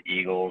against the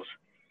Eagles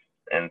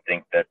and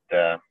think that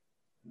they're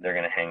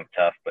going to hang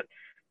tough. But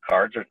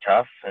Cards are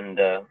tough, and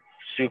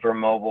super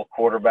mobile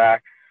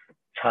quarterback,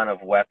 ton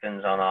of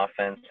weapons on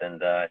offense,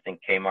 and I think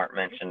Kmart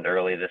mentioned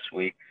early this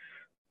week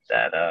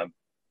that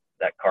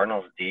that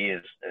Cardinals D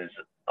is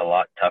a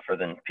lot tougher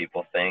than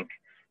people think,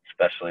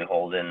 especially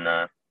holding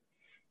the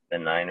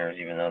Niners,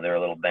 even though they're a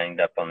little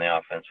banged up on the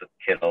offense with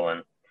Kittle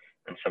and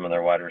some of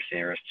their wide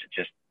receivers,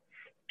 to just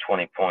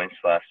 20 points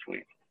last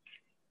week.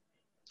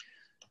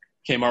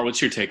 Kmart,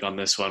 what's your take on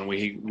this one?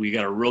 We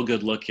got a real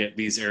good look at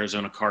these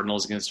Arizona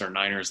Cardinals against our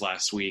Niners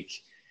last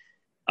week.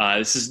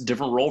 This is a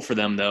different role for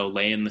them, though,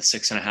 laying the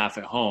 6.5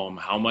 at home.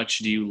 How much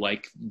do you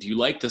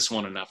like this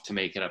one enough to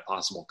make it a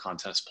possible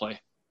contest play?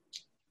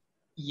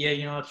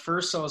 Yeah, at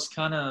first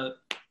I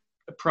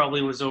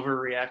probably was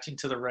overreacting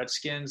to the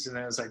Redskins, and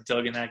then as I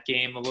dug in that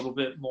game a little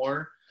bit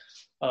more,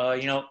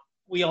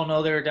 we all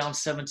know they were down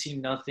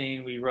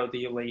 17-0. We rode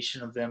the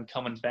elation of them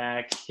coming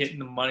back, hitting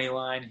the money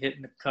line,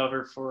 hitting the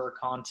cover for a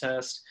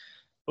contest.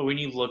 But when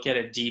you look at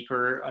it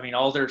deeper, I mean,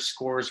 all their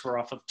scores were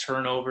off of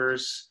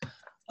turnovers.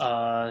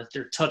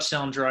 Their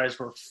touchdown drives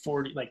were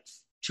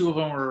two of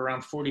them were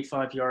around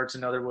 45 yards.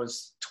 Another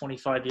was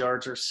 25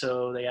 yards or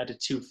so. They added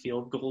 2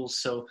 field goals.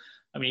 So,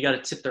 I mean, you got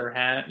to tip their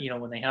hat.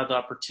 When they have the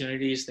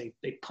opportunities,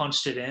 they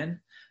punched it in,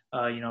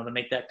 to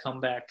make that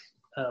comeback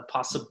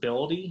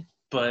possibility.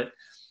 But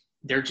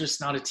they're just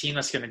not a team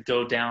that's going to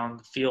go down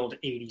the field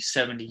 80,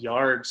 70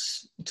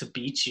 yards to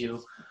beat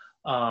you.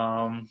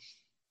 Kyler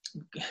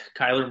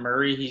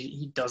Murray,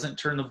 he doesn't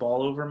turn the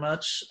ball over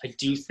much. I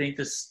do think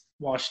this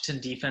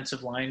Washington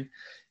defensive line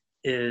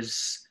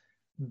is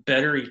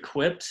better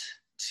equipped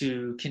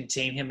to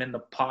contain him in the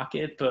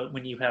pocket, but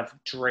when you have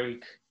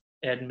Drake,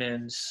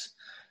 Edmonds,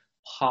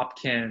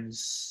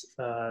 Hopkins,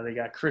 they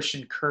got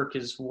Christian Kirk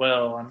as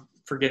well. I'm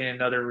forgetting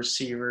another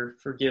receiver.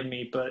 Forgive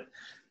me, but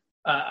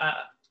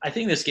I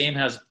think this game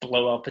has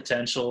blowout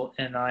potential,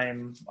 and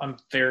I'm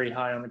very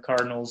high on the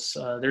Cardinals.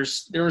 There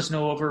was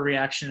no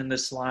overreaction in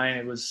this line.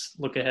 It was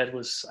look ahead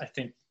was I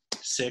think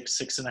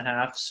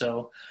 6.5.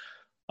 So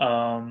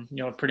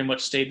it pretty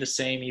much stayed the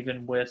same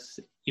even with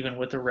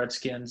the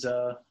Redskins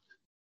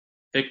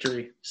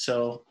victory.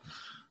 So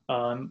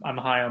I'm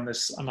high on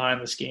this. I'm high on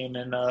this game,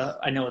 and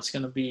I know it's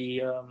going to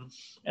be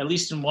at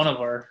least in one of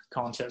our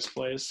contest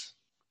plays.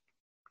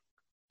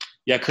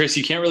 Yeah, Chris,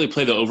 you can't really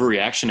play the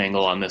overreaction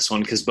angle on this one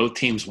because both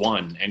teams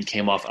won and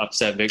came off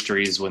upset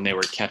victories when they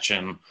were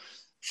catching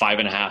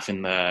 5.5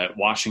 in the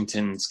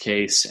Washington's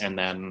case and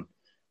then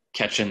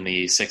catching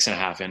the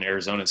 6.5 in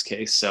Arizona's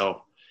case.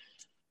 So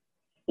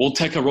we'll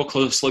take a real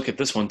close look at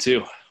this one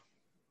too.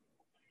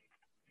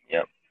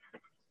 Yep,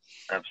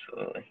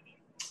 absolutely.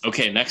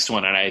 Okay, next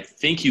one, and I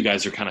think you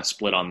guys are kind of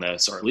split on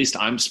this, or at least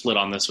I'm split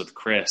on this with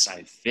Chris,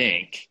 I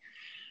think.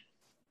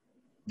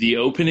 The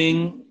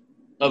opening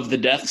of the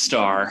Death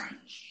Star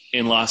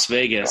in Las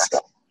Vegas.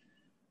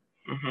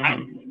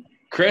 Mm-hmm.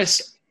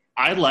 Chris,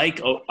 I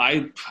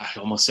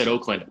almost said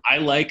Oakland. I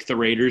like the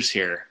Raiders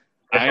here.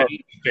 I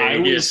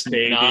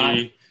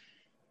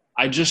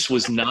just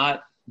was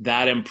not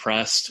that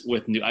impressed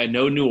with I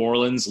know New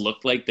Orleans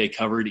looked like they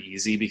covered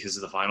easy because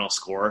of the final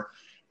score,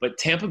 but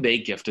Tampa Bay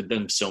gifted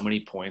them so many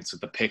points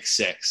with the pick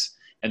 6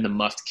 and the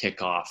muffed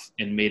kickoff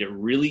and made it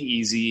really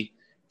easy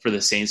for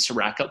the Saints to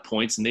rack up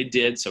points, and they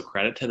did, so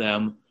credit to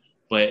them.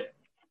 But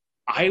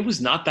I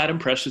was not that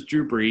impressed with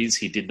Drew Brees.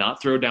 He did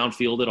not throw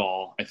downfield at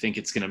all. I think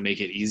it's going to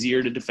make it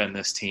easier to defend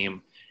this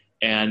team,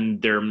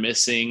 and they're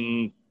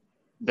missing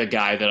the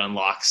guy that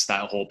unlocks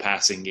that whole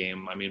passing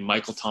game. I mean,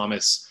 Michael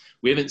Thomas,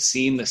 we haven't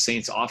seen the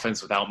Saints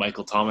offense without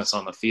Michael Thomas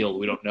on the field.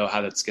 We don't know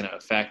how that's going to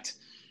affect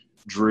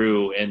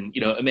Drew. And,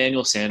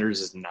 Emmanuel Sanders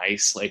is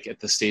nice. Like at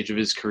the stage of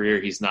his career,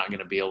 he's not going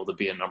to be able to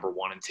be a number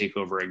one and take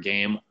over a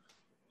game.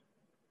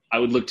 I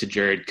would look to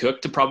Jared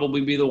Cook to probably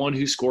be the one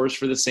who scores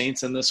for the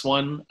Saints in this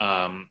one.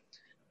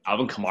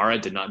 Alvin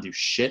Kamara did not do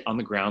shit on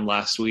the ground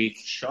last week.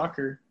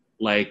 Shocker.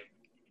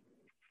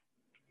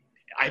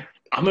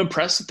 I'm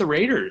impressed with the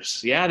Raiders.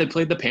 Yeah, they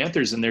played the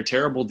Panthers and their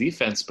terrible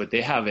defense, but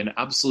they have an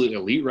absolute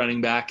elite running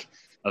back,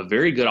 a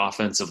very good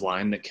offensive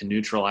line that can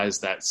neutralize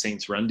that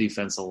Saints run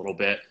defense a little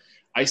bit.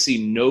 I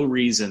see no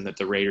reason that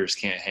the Raiders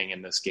can't hang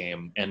in this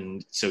game.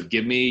 And so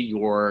give me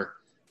your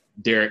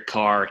Derek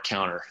Carr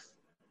counter.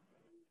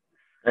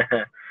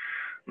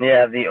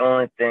 Yeah, the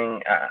only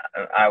thing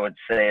I would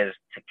say is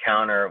to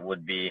counter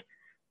would be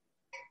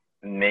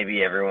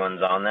maybe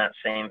everyone's on that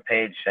same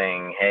page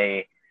saying,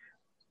 hey,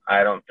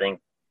 I don't think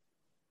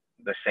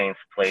the Saints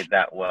played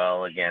that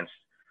well against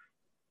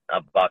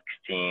a Bucs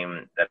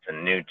team that's a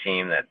new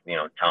team that,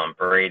 Tom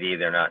Brady,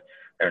 they're not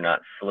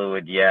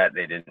fluid yet.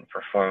 They didn't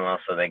perform well,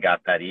 so they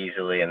got that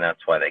easily, and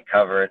that's why they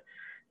covered.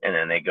 And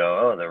then they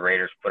go, the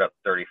Raiders put up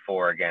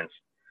 34 against,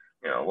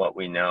 what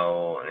we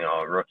know,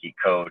 a rookie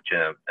coach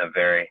and a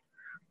very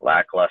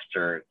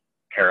lackluster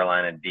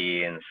Carolina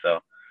D. And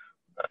so,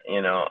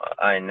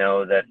 I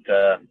know that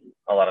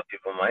a lot of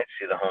people might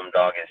see the home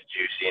dog as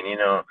juicy.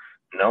 And,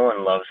 no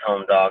one loves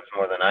home dogs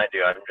more than I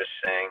do. I'm just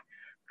saying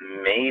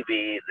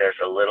maybe there's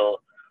a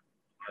little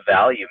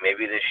value.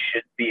 Maybe this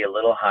should be a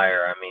little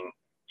higher. I mean,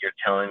 you're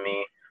telling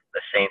me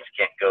the Saints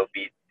can't go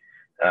beat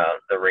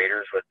the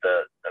Raiders with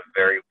a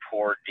very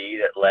poor D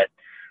that let,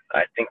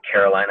 I think,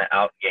 Carolina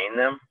outgain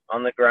them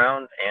on the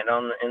ground and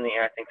in the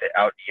air. I think they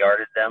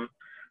out-yarded them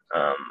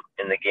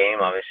in the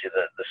game. Obviously,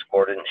 the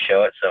score didn't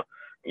show it. So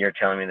you're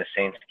telling me the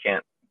Saints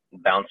can't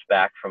bounce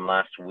back from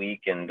last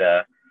week and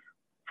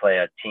play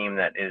a team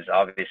that is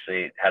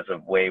obviously has a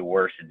way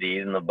worse D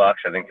than the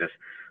Bucs. I think this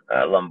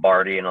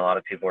Lombardi and a lot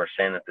of people are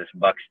saying that this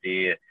Bucs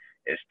D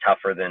is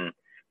tougher than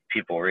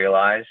people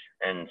realize,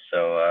 and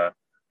so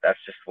that's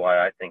just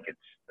why I think it's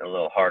a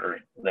little harder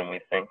than we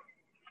think.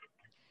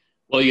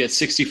 Well, you get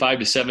 65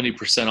 to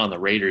 70% on the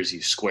Raiders,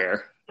 you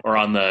square, or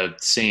on the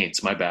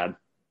Saints. My bad.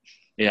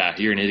 Yeah,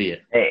 you're an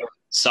idiot. Hey,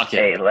 suck it.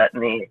 Hey, let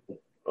me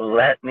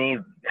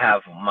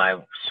have my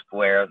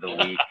square of the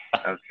week,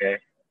 okay?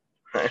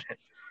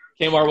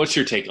 Kmar, what's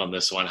your take on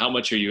this one? How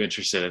much are you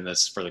interested in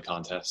this for the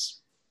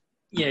contest?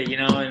 Yeah,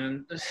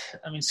 and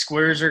I mean,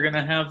 squares are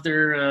gonna have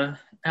their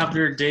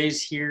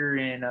days here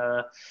in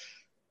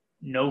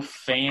no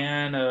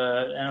fan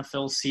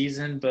NFL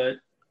season, but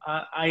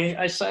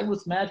I side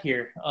with Matt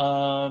here.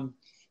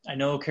 I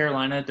know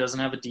Carolina doesn't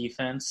have a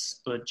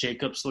defense, but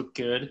Jacobs looked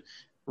good.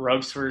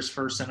 Ruggs for his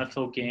first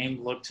NFL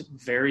game looked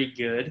very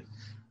good.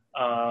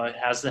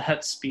 Has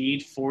that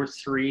speed,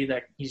 4.3,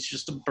 that he's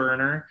just a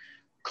burner.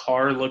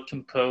 Carr looked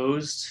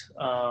composed,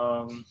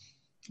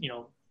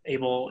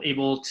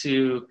 able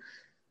to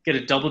get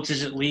a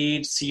double-digit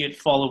lead, see it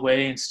fall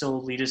away, and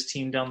still lead his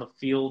team down the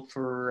field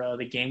for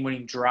the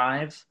game-winning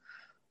drive.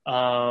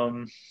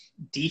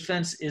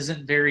 Defense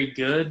isn't very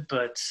good,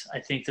 but I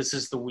think this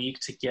is the week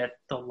to get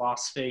the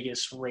Las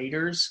Vegas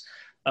Raiders.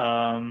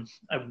 I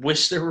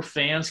wish there were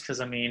fans because,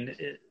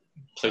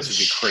 place would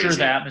be sure crazy.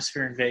 The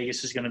atmosphere in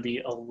Vegas is going to be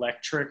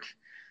electric.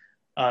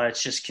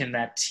 It's just, can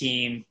that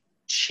team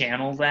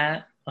channel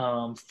that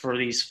for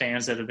these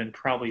fans that have been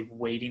probably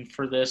waiting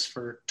for this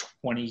for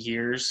 20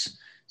 years?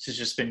 This has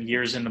just been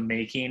years in the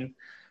making.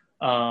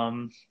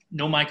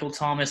 No Michael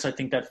Thomas. I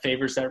think that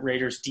favors that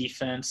Raiders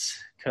defense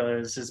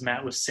because, as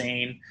Matt was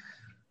saying,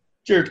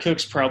 Jared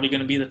Cook's probably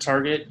going to be the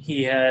target.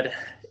 He had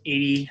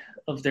 80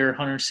 of their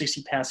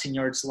 160 passing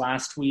yards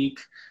last week.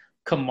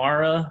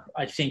 Kamara,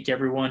 I think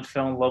everyone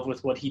fell in love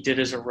with what he did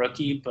as a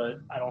rookie, but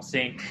I don't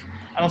think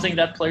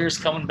that player's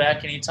coming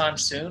back anytime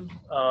soon.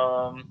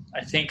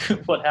 I think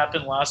what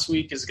happened last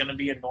week is going to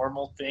be a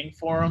normal thing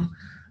for him.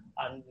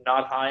 I'm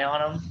not high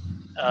on him.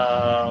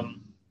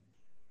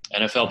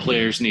 NFL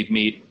players need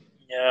meat.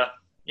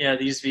 Yeah,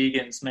 these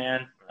vegans,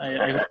 man.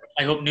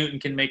 I hope Newton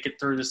can make it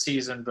through the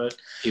season, but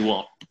he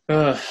won't.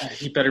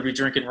 He better be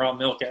drinking raw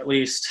milk at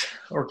least.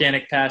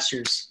 Organic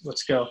pastures.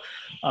 Let's go.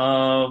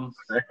 But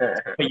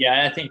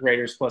yeah, I think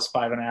Raiders plus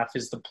 5.5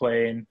 is the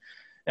play, and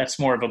that's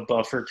more of a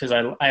buffer because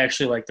I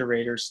actually like the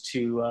Raiders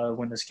to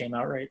win this game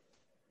outright.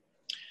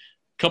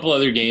 A couple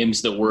other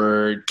games that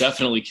we're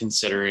definitely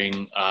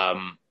considering,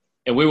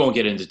 and we won't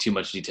get into too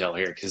much detail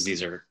here because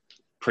these are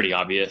pretty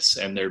obvious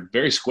and they're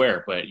very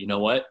square. But you know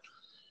what?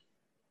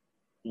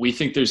 We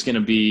think there's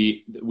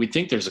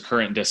a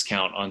current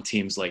discount on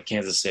teams like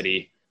Kansas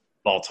City,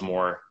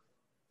 Baltimore.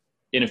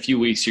 In a few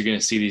weeks, you're going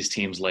to see these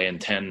teams laying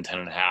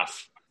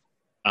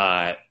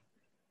 10.5.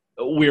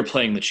 We're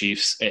playing the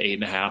Chiefs at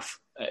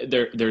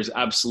 8.5. There's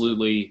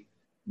absolutely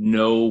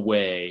no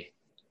way,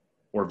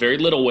 or very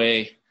little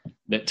way,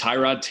 that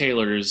Tyrod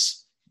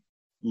Taylor's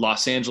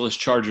Los Angeles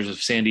Chargers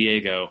of San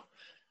Diego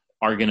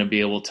are going to be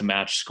able to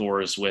match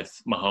scores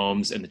with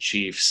Mahomes and the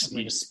Chiefs.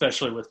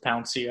 Especially with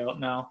Pouncey out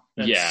now.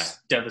 That's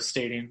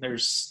devastating.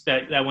 There's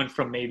that went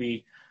from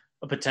maybe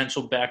a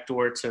potential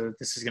backdoor to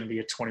this is going to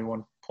be a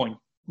 21-point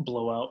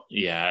blowout.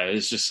 Yeah,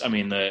 it's just,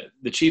 the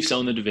Chiefs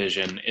own the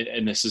division,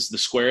 and this is the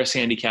squarest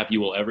handicap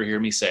you will ever hear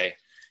me say,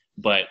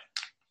 but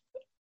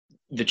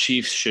the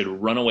Chiefs should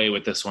run away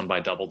with this one by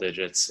double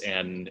digits,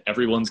 and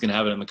everyone's going to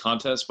have it in the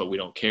contest, but we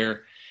don't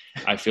care.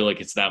 I feel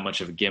like it's that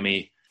much of a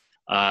gimme.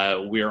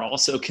 We are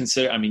also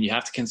you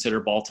have to consider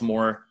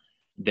Baltimore.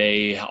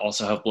 They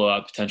also have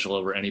blowout potential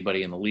over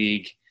anybody in the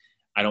league.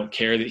 I don't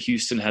care that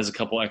Houston has a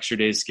couple extra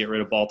days to get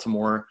rid of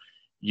Baltimore.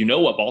 You know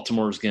what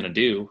Baltimore is going to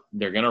do.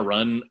 They're going to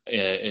run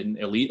an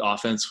elite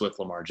offense with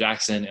Lamar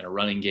Jackson and a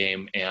running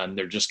game, and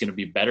they're just going to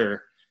be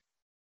better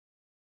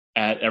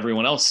than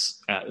everyone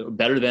else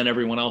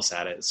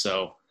at it.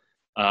 So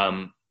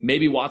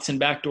maybe Watson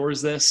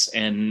backdoors this,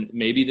 and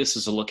maybe this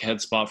is a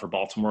look-ahead spot for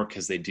Baltimore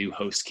because they do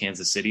host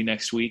Kansas City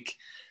next week.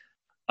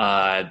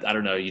 I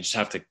don't know. You just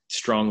have to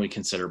strongly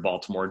consider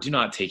Baltimore. Do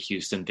not take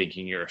Houston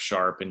thinking you're a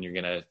sharp and you're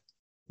going to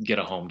get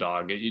a home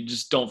dog. You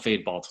just don't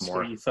fade Baltimore.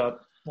 That's what you thought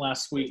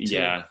last week, too.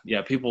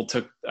 Yeah. People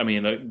took –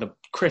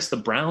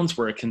 the Browns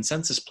were a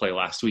consensus play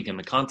last week in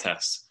the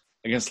contest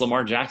against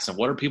Lamar Jackson.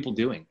 What are people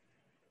doing?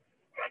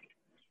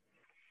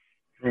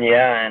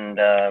 Yeah, and,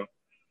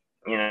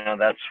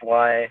 that's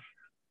why –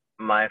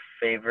 my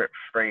favorite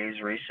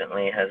phrase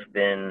recently has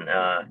been,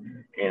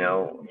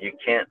 you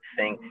can't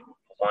think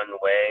one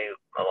way.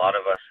 A lot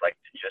of us like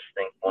to just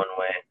think one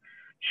way.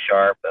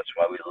 Sharp, that's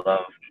why we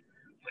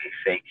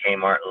say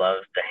Kmart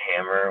loves to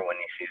hammer when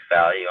he sees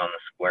value on the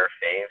square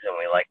faves, and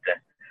we like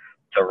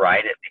to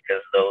ride it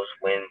because those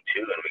win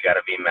too, and we got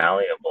to be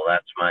malleable.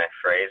 That's my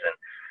phrase, and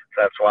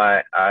so that's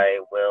why I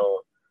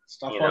will,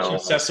 Stop watching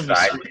Sesame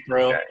Street,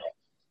 bro.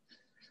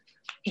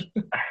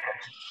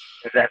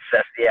 That's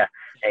yeah.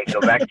 Hey,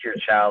 go back to your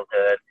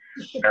childhood,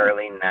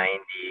 early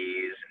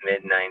 90s,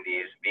 mid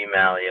 90s, be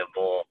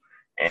malleable,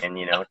 and,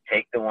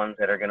 take the ones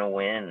that are going to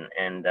win.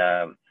 And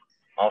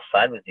I'll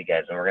side with you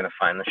guys, and we're going to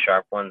find the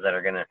sharp ones that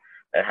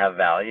have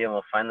value, and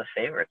we'll find the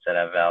favorites that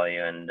have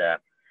value. And,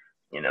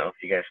 if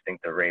you guys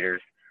think the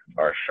Raiders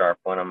are a sharp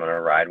one, I'm going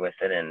to ride with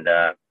it. And,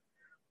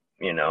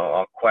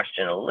 I'll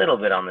question a little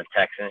bit on the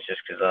Texans just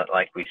because,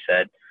 like we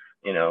said,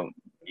 you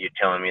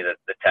telling me that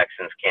the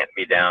Texans can't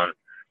be down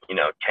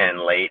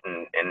 10 late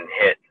and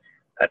hit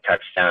a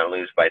touchdown and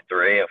lose by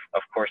 3. Of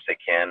course they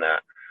can.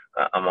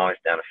 I'm always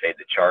down to fade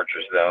the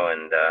Chargers, though,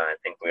 and I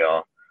think we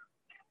all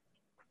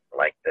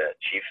like the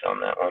Chiefs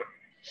on that one.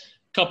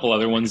 A couple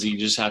other ones that you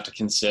just have to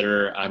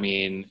consider.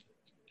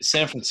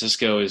 San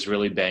Francisco is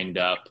really banged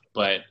up,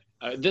 but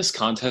this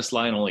contest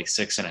line, only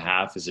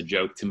 6.5, is a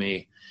joke to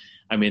me.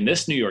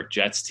 This New York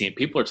Jets team,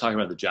 people are talking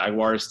about the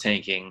Jaguars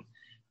tanking.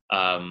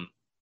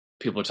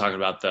 People are talking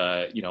about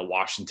the,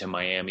 Washington,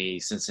 Miami,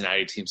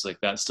 Cincinnati teams like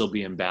that still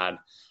being bad.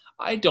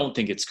 I don't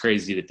think it's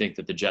crazy to think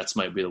that the Jets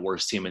might be the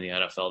worst team in the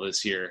NFL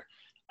this year.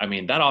 I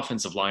mean, that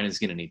offensive line is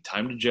going to need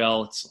time to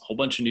gel. It's a whole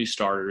bunch of new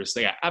starters.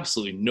 They got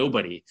absolutely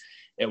nobody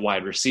at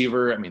wide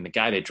receiver. I mean, the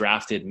guy they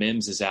drafted,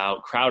 Mims, is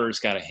out. Crowder's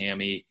got a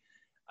hammy.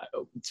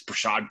 It's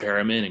Brashad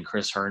Perriman and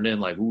Chris Herndon.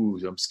 Like, ooh,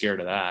 I'm scared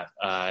of that.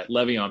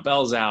 Le'Veon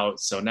Bell's out.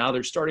 So now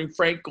they're starting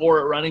Frank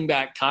Gore at running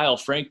back. Kyle,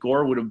 Frank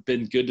Gore would have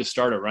been good to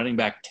start at running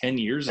back 10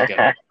 years ago.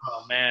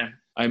 Oh, man.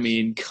 I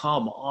mean,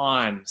 come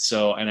on.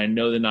 So, and I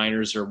know the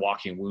Niners are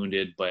walking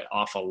wounded, but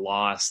off a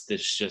loss,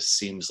 this just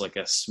seems like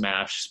a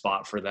smash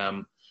spot for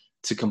them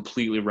to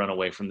completely run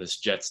away from this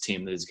Jets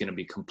team that is going to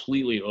be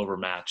completely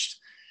overmatched.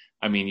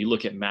 I mean, you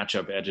look at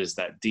matchup edges,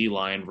 that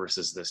D-line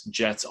versus this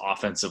Jets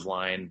offensive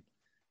line.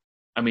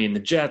 I mean, the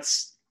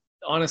Jets,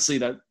 honestly,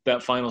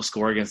 that final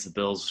score against the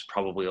Bills was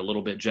probably a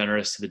little bit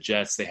generous to the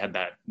Jets. They had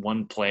that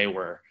one play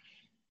where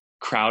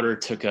Crowder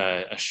took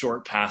a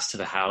short pass to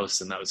the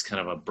house, and that was kind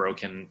of a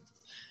broken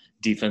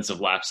defensive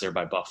lapse there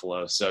by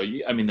Buffalo. So,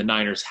 I mean, the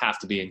Niners have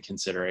to be in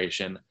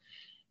consideration.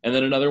 And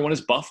then another one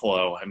is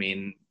Buffalo. I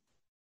mean,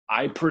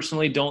 I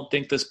personally don't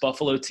think this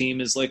Buffalo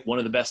team is like one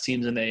of the best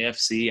teams in the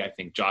AFC. I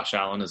think Josh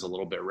Allen is a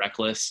little bit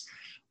reckless,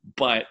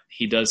 but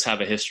he does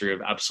have a history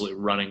of absolutely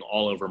running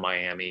all over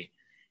Miami.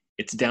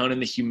 It's down in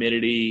the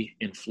humidity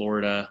in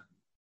Florida,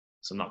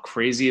 so I'm not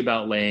crazy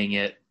about laying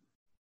it.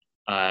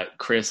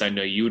 Chris, I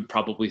know you would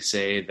probably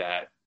say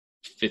that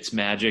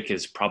Fitzmagic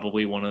is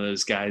probably one of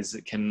those guys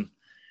that can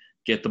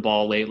get the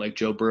ball late like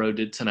Joe Burrow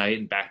did tonight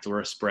and backdoor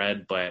a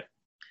spread, but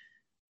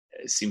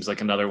it seems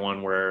like another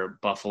one where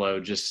Buffalo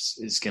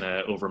just is going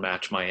to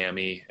overmatch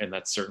Miami, and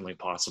that's certainly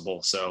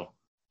possible. So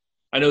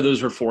I know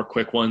those were 4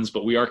 quick ones,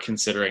 but we are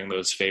considering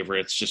those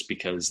favorites just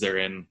because they're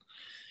in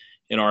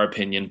our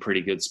opinion, pretty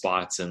good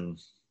spots. And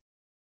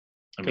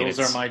I mean, Bills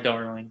are my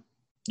darling.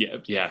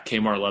 Yeah.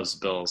 Kmart loves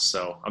the Bills.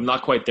 So I'm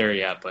not quite there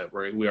yet, but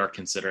we are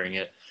considering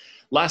it.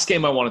 Last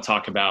game I want to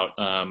talk about,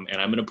 and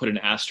I'm going to put an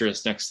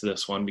asterisk next to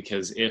this one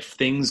because if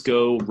things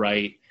go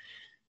right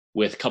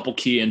with a couple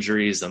key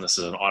injuries, then this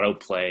is an auto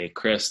play.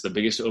 Chris, the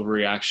biggest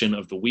overreaction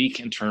of the week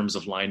in terms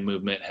of line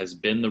movement has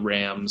been the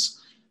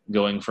Rams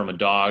going from a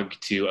dog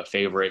to a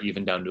favorite,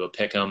 even down to a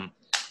pick'em.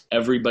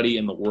 Everybody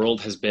in the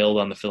world has bailed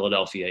on the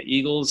Philadelphia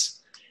Eagles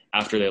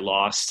after they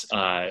lost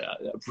a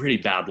pretty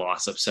bad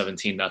loss of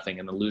 17-0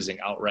 and then losing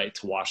outright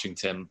to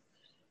Washington.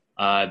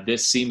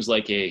 This seems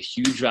like a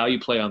huge value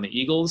play on the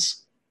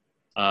Eagles.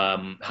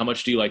 How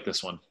much do you like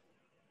this one?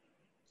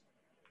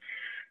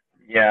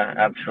 Yeah,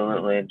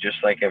 absolutely.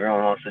 Just like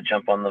everyone wants to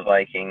jump on the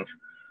Vikings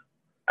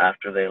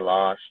after they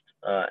lost,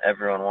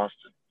 everyone wants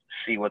to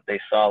see what they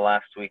saw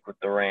last week with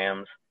the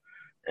Rams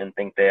and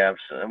think they have,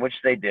 which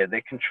they did.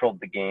 They controlled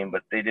the game,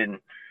 but they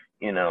didn't,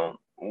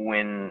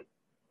 win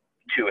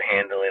too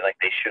handily. Like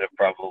they should have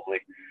probably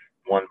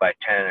won by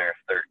 10 or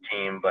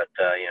 13, but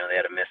they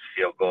had a missed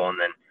field goal and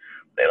then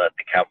they let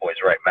the Cowboys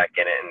right back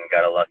in it and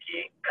got a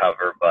lucky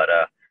cover. But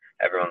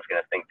everyone's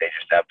going to think they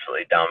just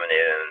absolutely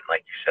dominated. And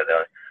like you said,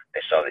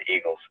 they saw the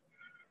Eagles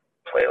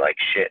play like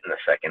shit in the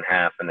second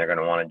half and they're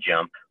going to want to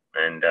jump.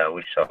 And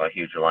we saw a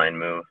huge line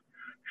move.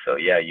 So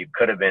yeah, you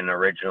could have been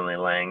originally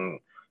laying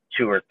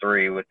 2 or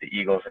 3 with the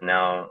Eagles, and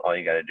now all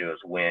you got to do is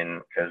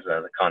win because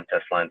the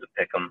contest line's a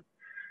pick 'em.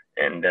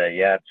 And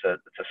it's a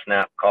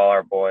snap call.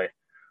 Our boy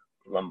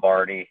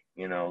Lombardi,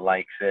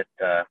 likes it.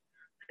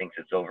 Thinks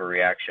it's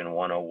overreaction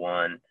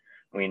 101.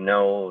 We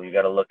know you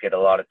got to look at a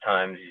lot of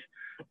times.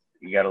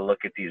 You got to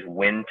look at these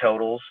win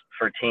totals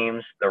for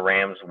teams. The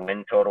Rams'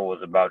 win total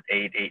was about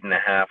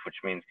 8.5, which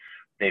means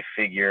Vegas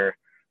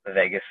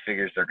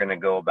figures they're going to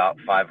go about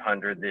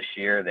 500 this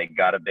year. They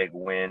got a big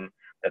win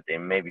that they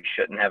maybe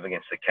shouldn't have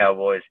against the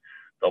Cowboys.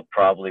 They'll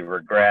probably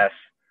regress,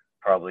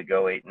 probably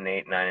go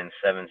 8-8, 9-7.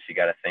 So you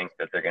got to think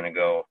that they're going to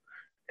go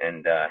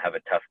and have a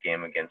tough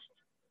game against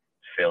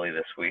Philly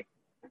this week.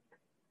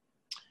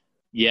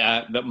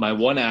 Yeah, my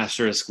one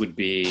asterisk would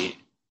be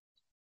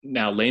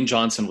now Lane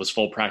Johnson was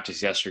full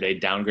practice yesterday,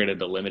 downgraded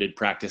to limited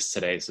practice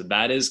today. So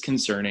that is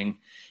concerning.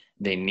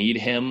 They need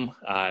him.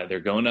 They're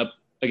going up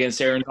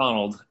against Aaron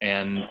Donald,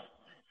 and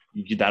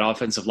that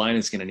offensive line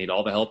is going to need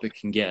all the help it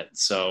can get.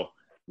 So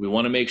we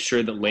want to make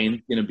sure that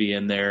Lane's going to be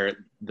in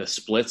there. The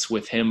splits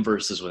with him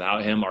versus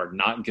without him are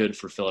not good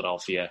for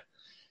Philadelphia.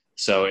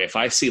 So if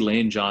I see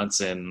Lane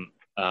Johnson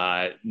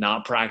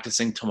not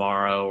practicing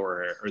tomorrow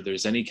or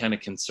there's any kind of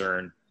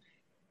concern,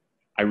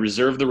 I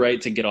reserve the right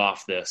to get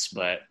off this,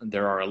 but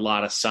there are a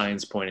lot of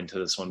signs pointing to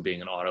this one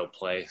being an auto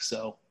play.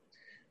 So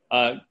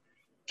Kmart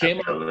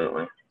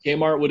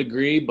would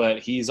agree, but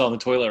he's on the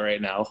toilet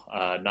right now.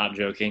 Not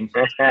joking.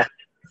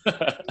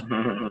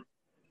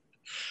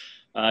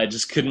 I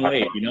just couldn't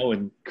wait,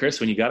 and Chris,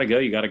 when you got to go,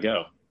 you got to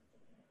go.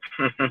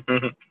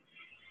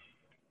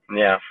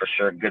 Yeah, for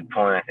sure. Good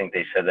point. I think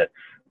they said that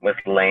with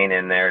Lane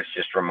in there, it's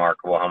just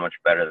remarkable how much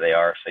better they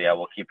are. So yeah,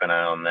 we'll keep an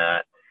eye on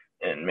that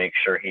and make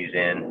sure he's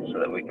in so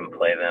that we can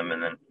play them,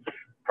 and then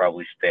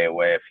probably stay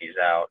away if he's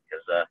out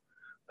because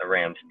the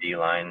Rams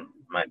D-line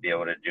might be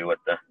able to do what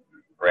the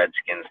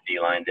Redskins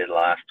D-line did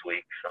last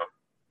week. So.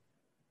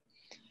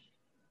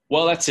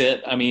 Well, that's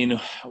it. I mean,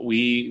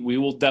 we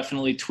will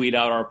definitely tweet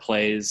out our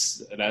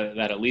plays. That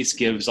at least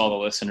gives all the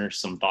listeners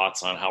some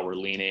thoughts on how we're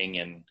leaning.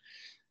 And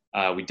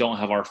we don't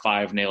have our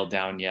 5 nailed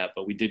down yet,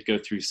 but we did go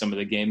through some of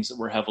the games that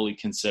we're heavily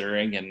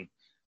considering, and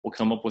we'll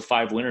come up with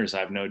 5 winners, I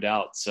have no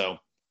doubt. So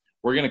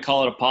we're going to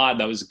call it a pod.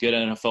 That was a good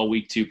NFL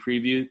Week 2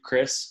 preview.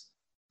 Chris,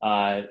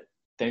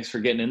 thanks for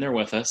getting in there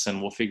with us,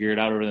 and we'll figure it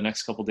out over the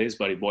next couple of days,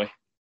 buddy boy.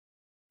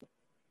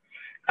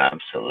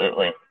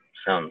 Absolutely.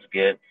 Sounds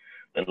good.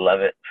 We'd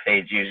love it.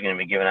 FadeU is going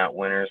to be giving out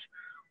winners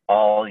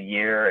all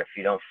year. If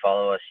you don't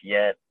follow us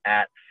yet,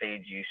 at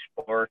FadeU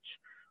Sports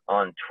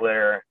on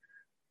Twitter.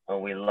 Well,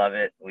 we love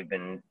it. We've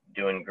been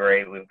doing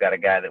great. We've got a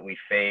guy that we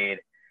fade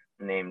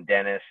named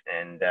Dennis,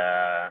 and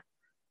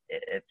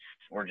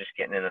we're just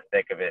getting in the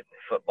thick of it.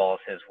 Football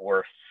is his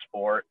worst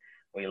sport.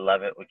 We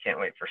love it. We can't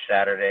wait for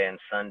Saturday and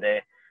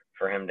Sunday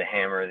for him to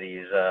hammer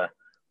these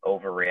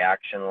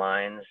overreaction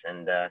lines.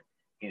 And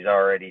he's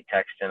already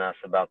texting us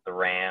about the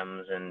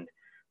Rams and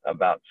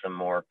about some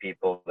more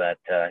people that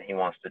he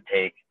wants to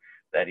take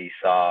that he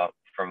saw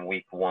from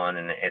week 1,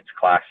 and it's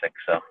classic.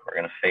 So we're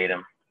going to fade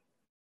him.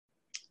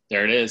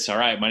 There it is. All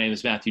right. My name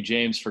is Matthew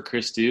James for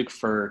Chris Duke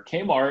for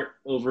Kmart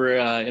over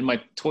in my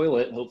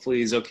toilet. Hopefully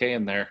he's okay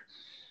in there.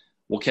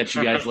 We'll catch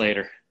you guys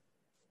later.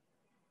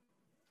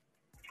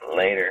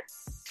 Later.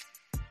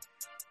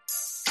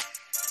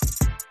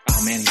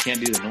 Oh, man, he can't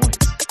do the noise.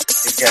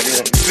 He can't do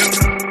the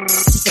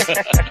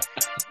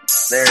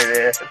There it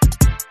is.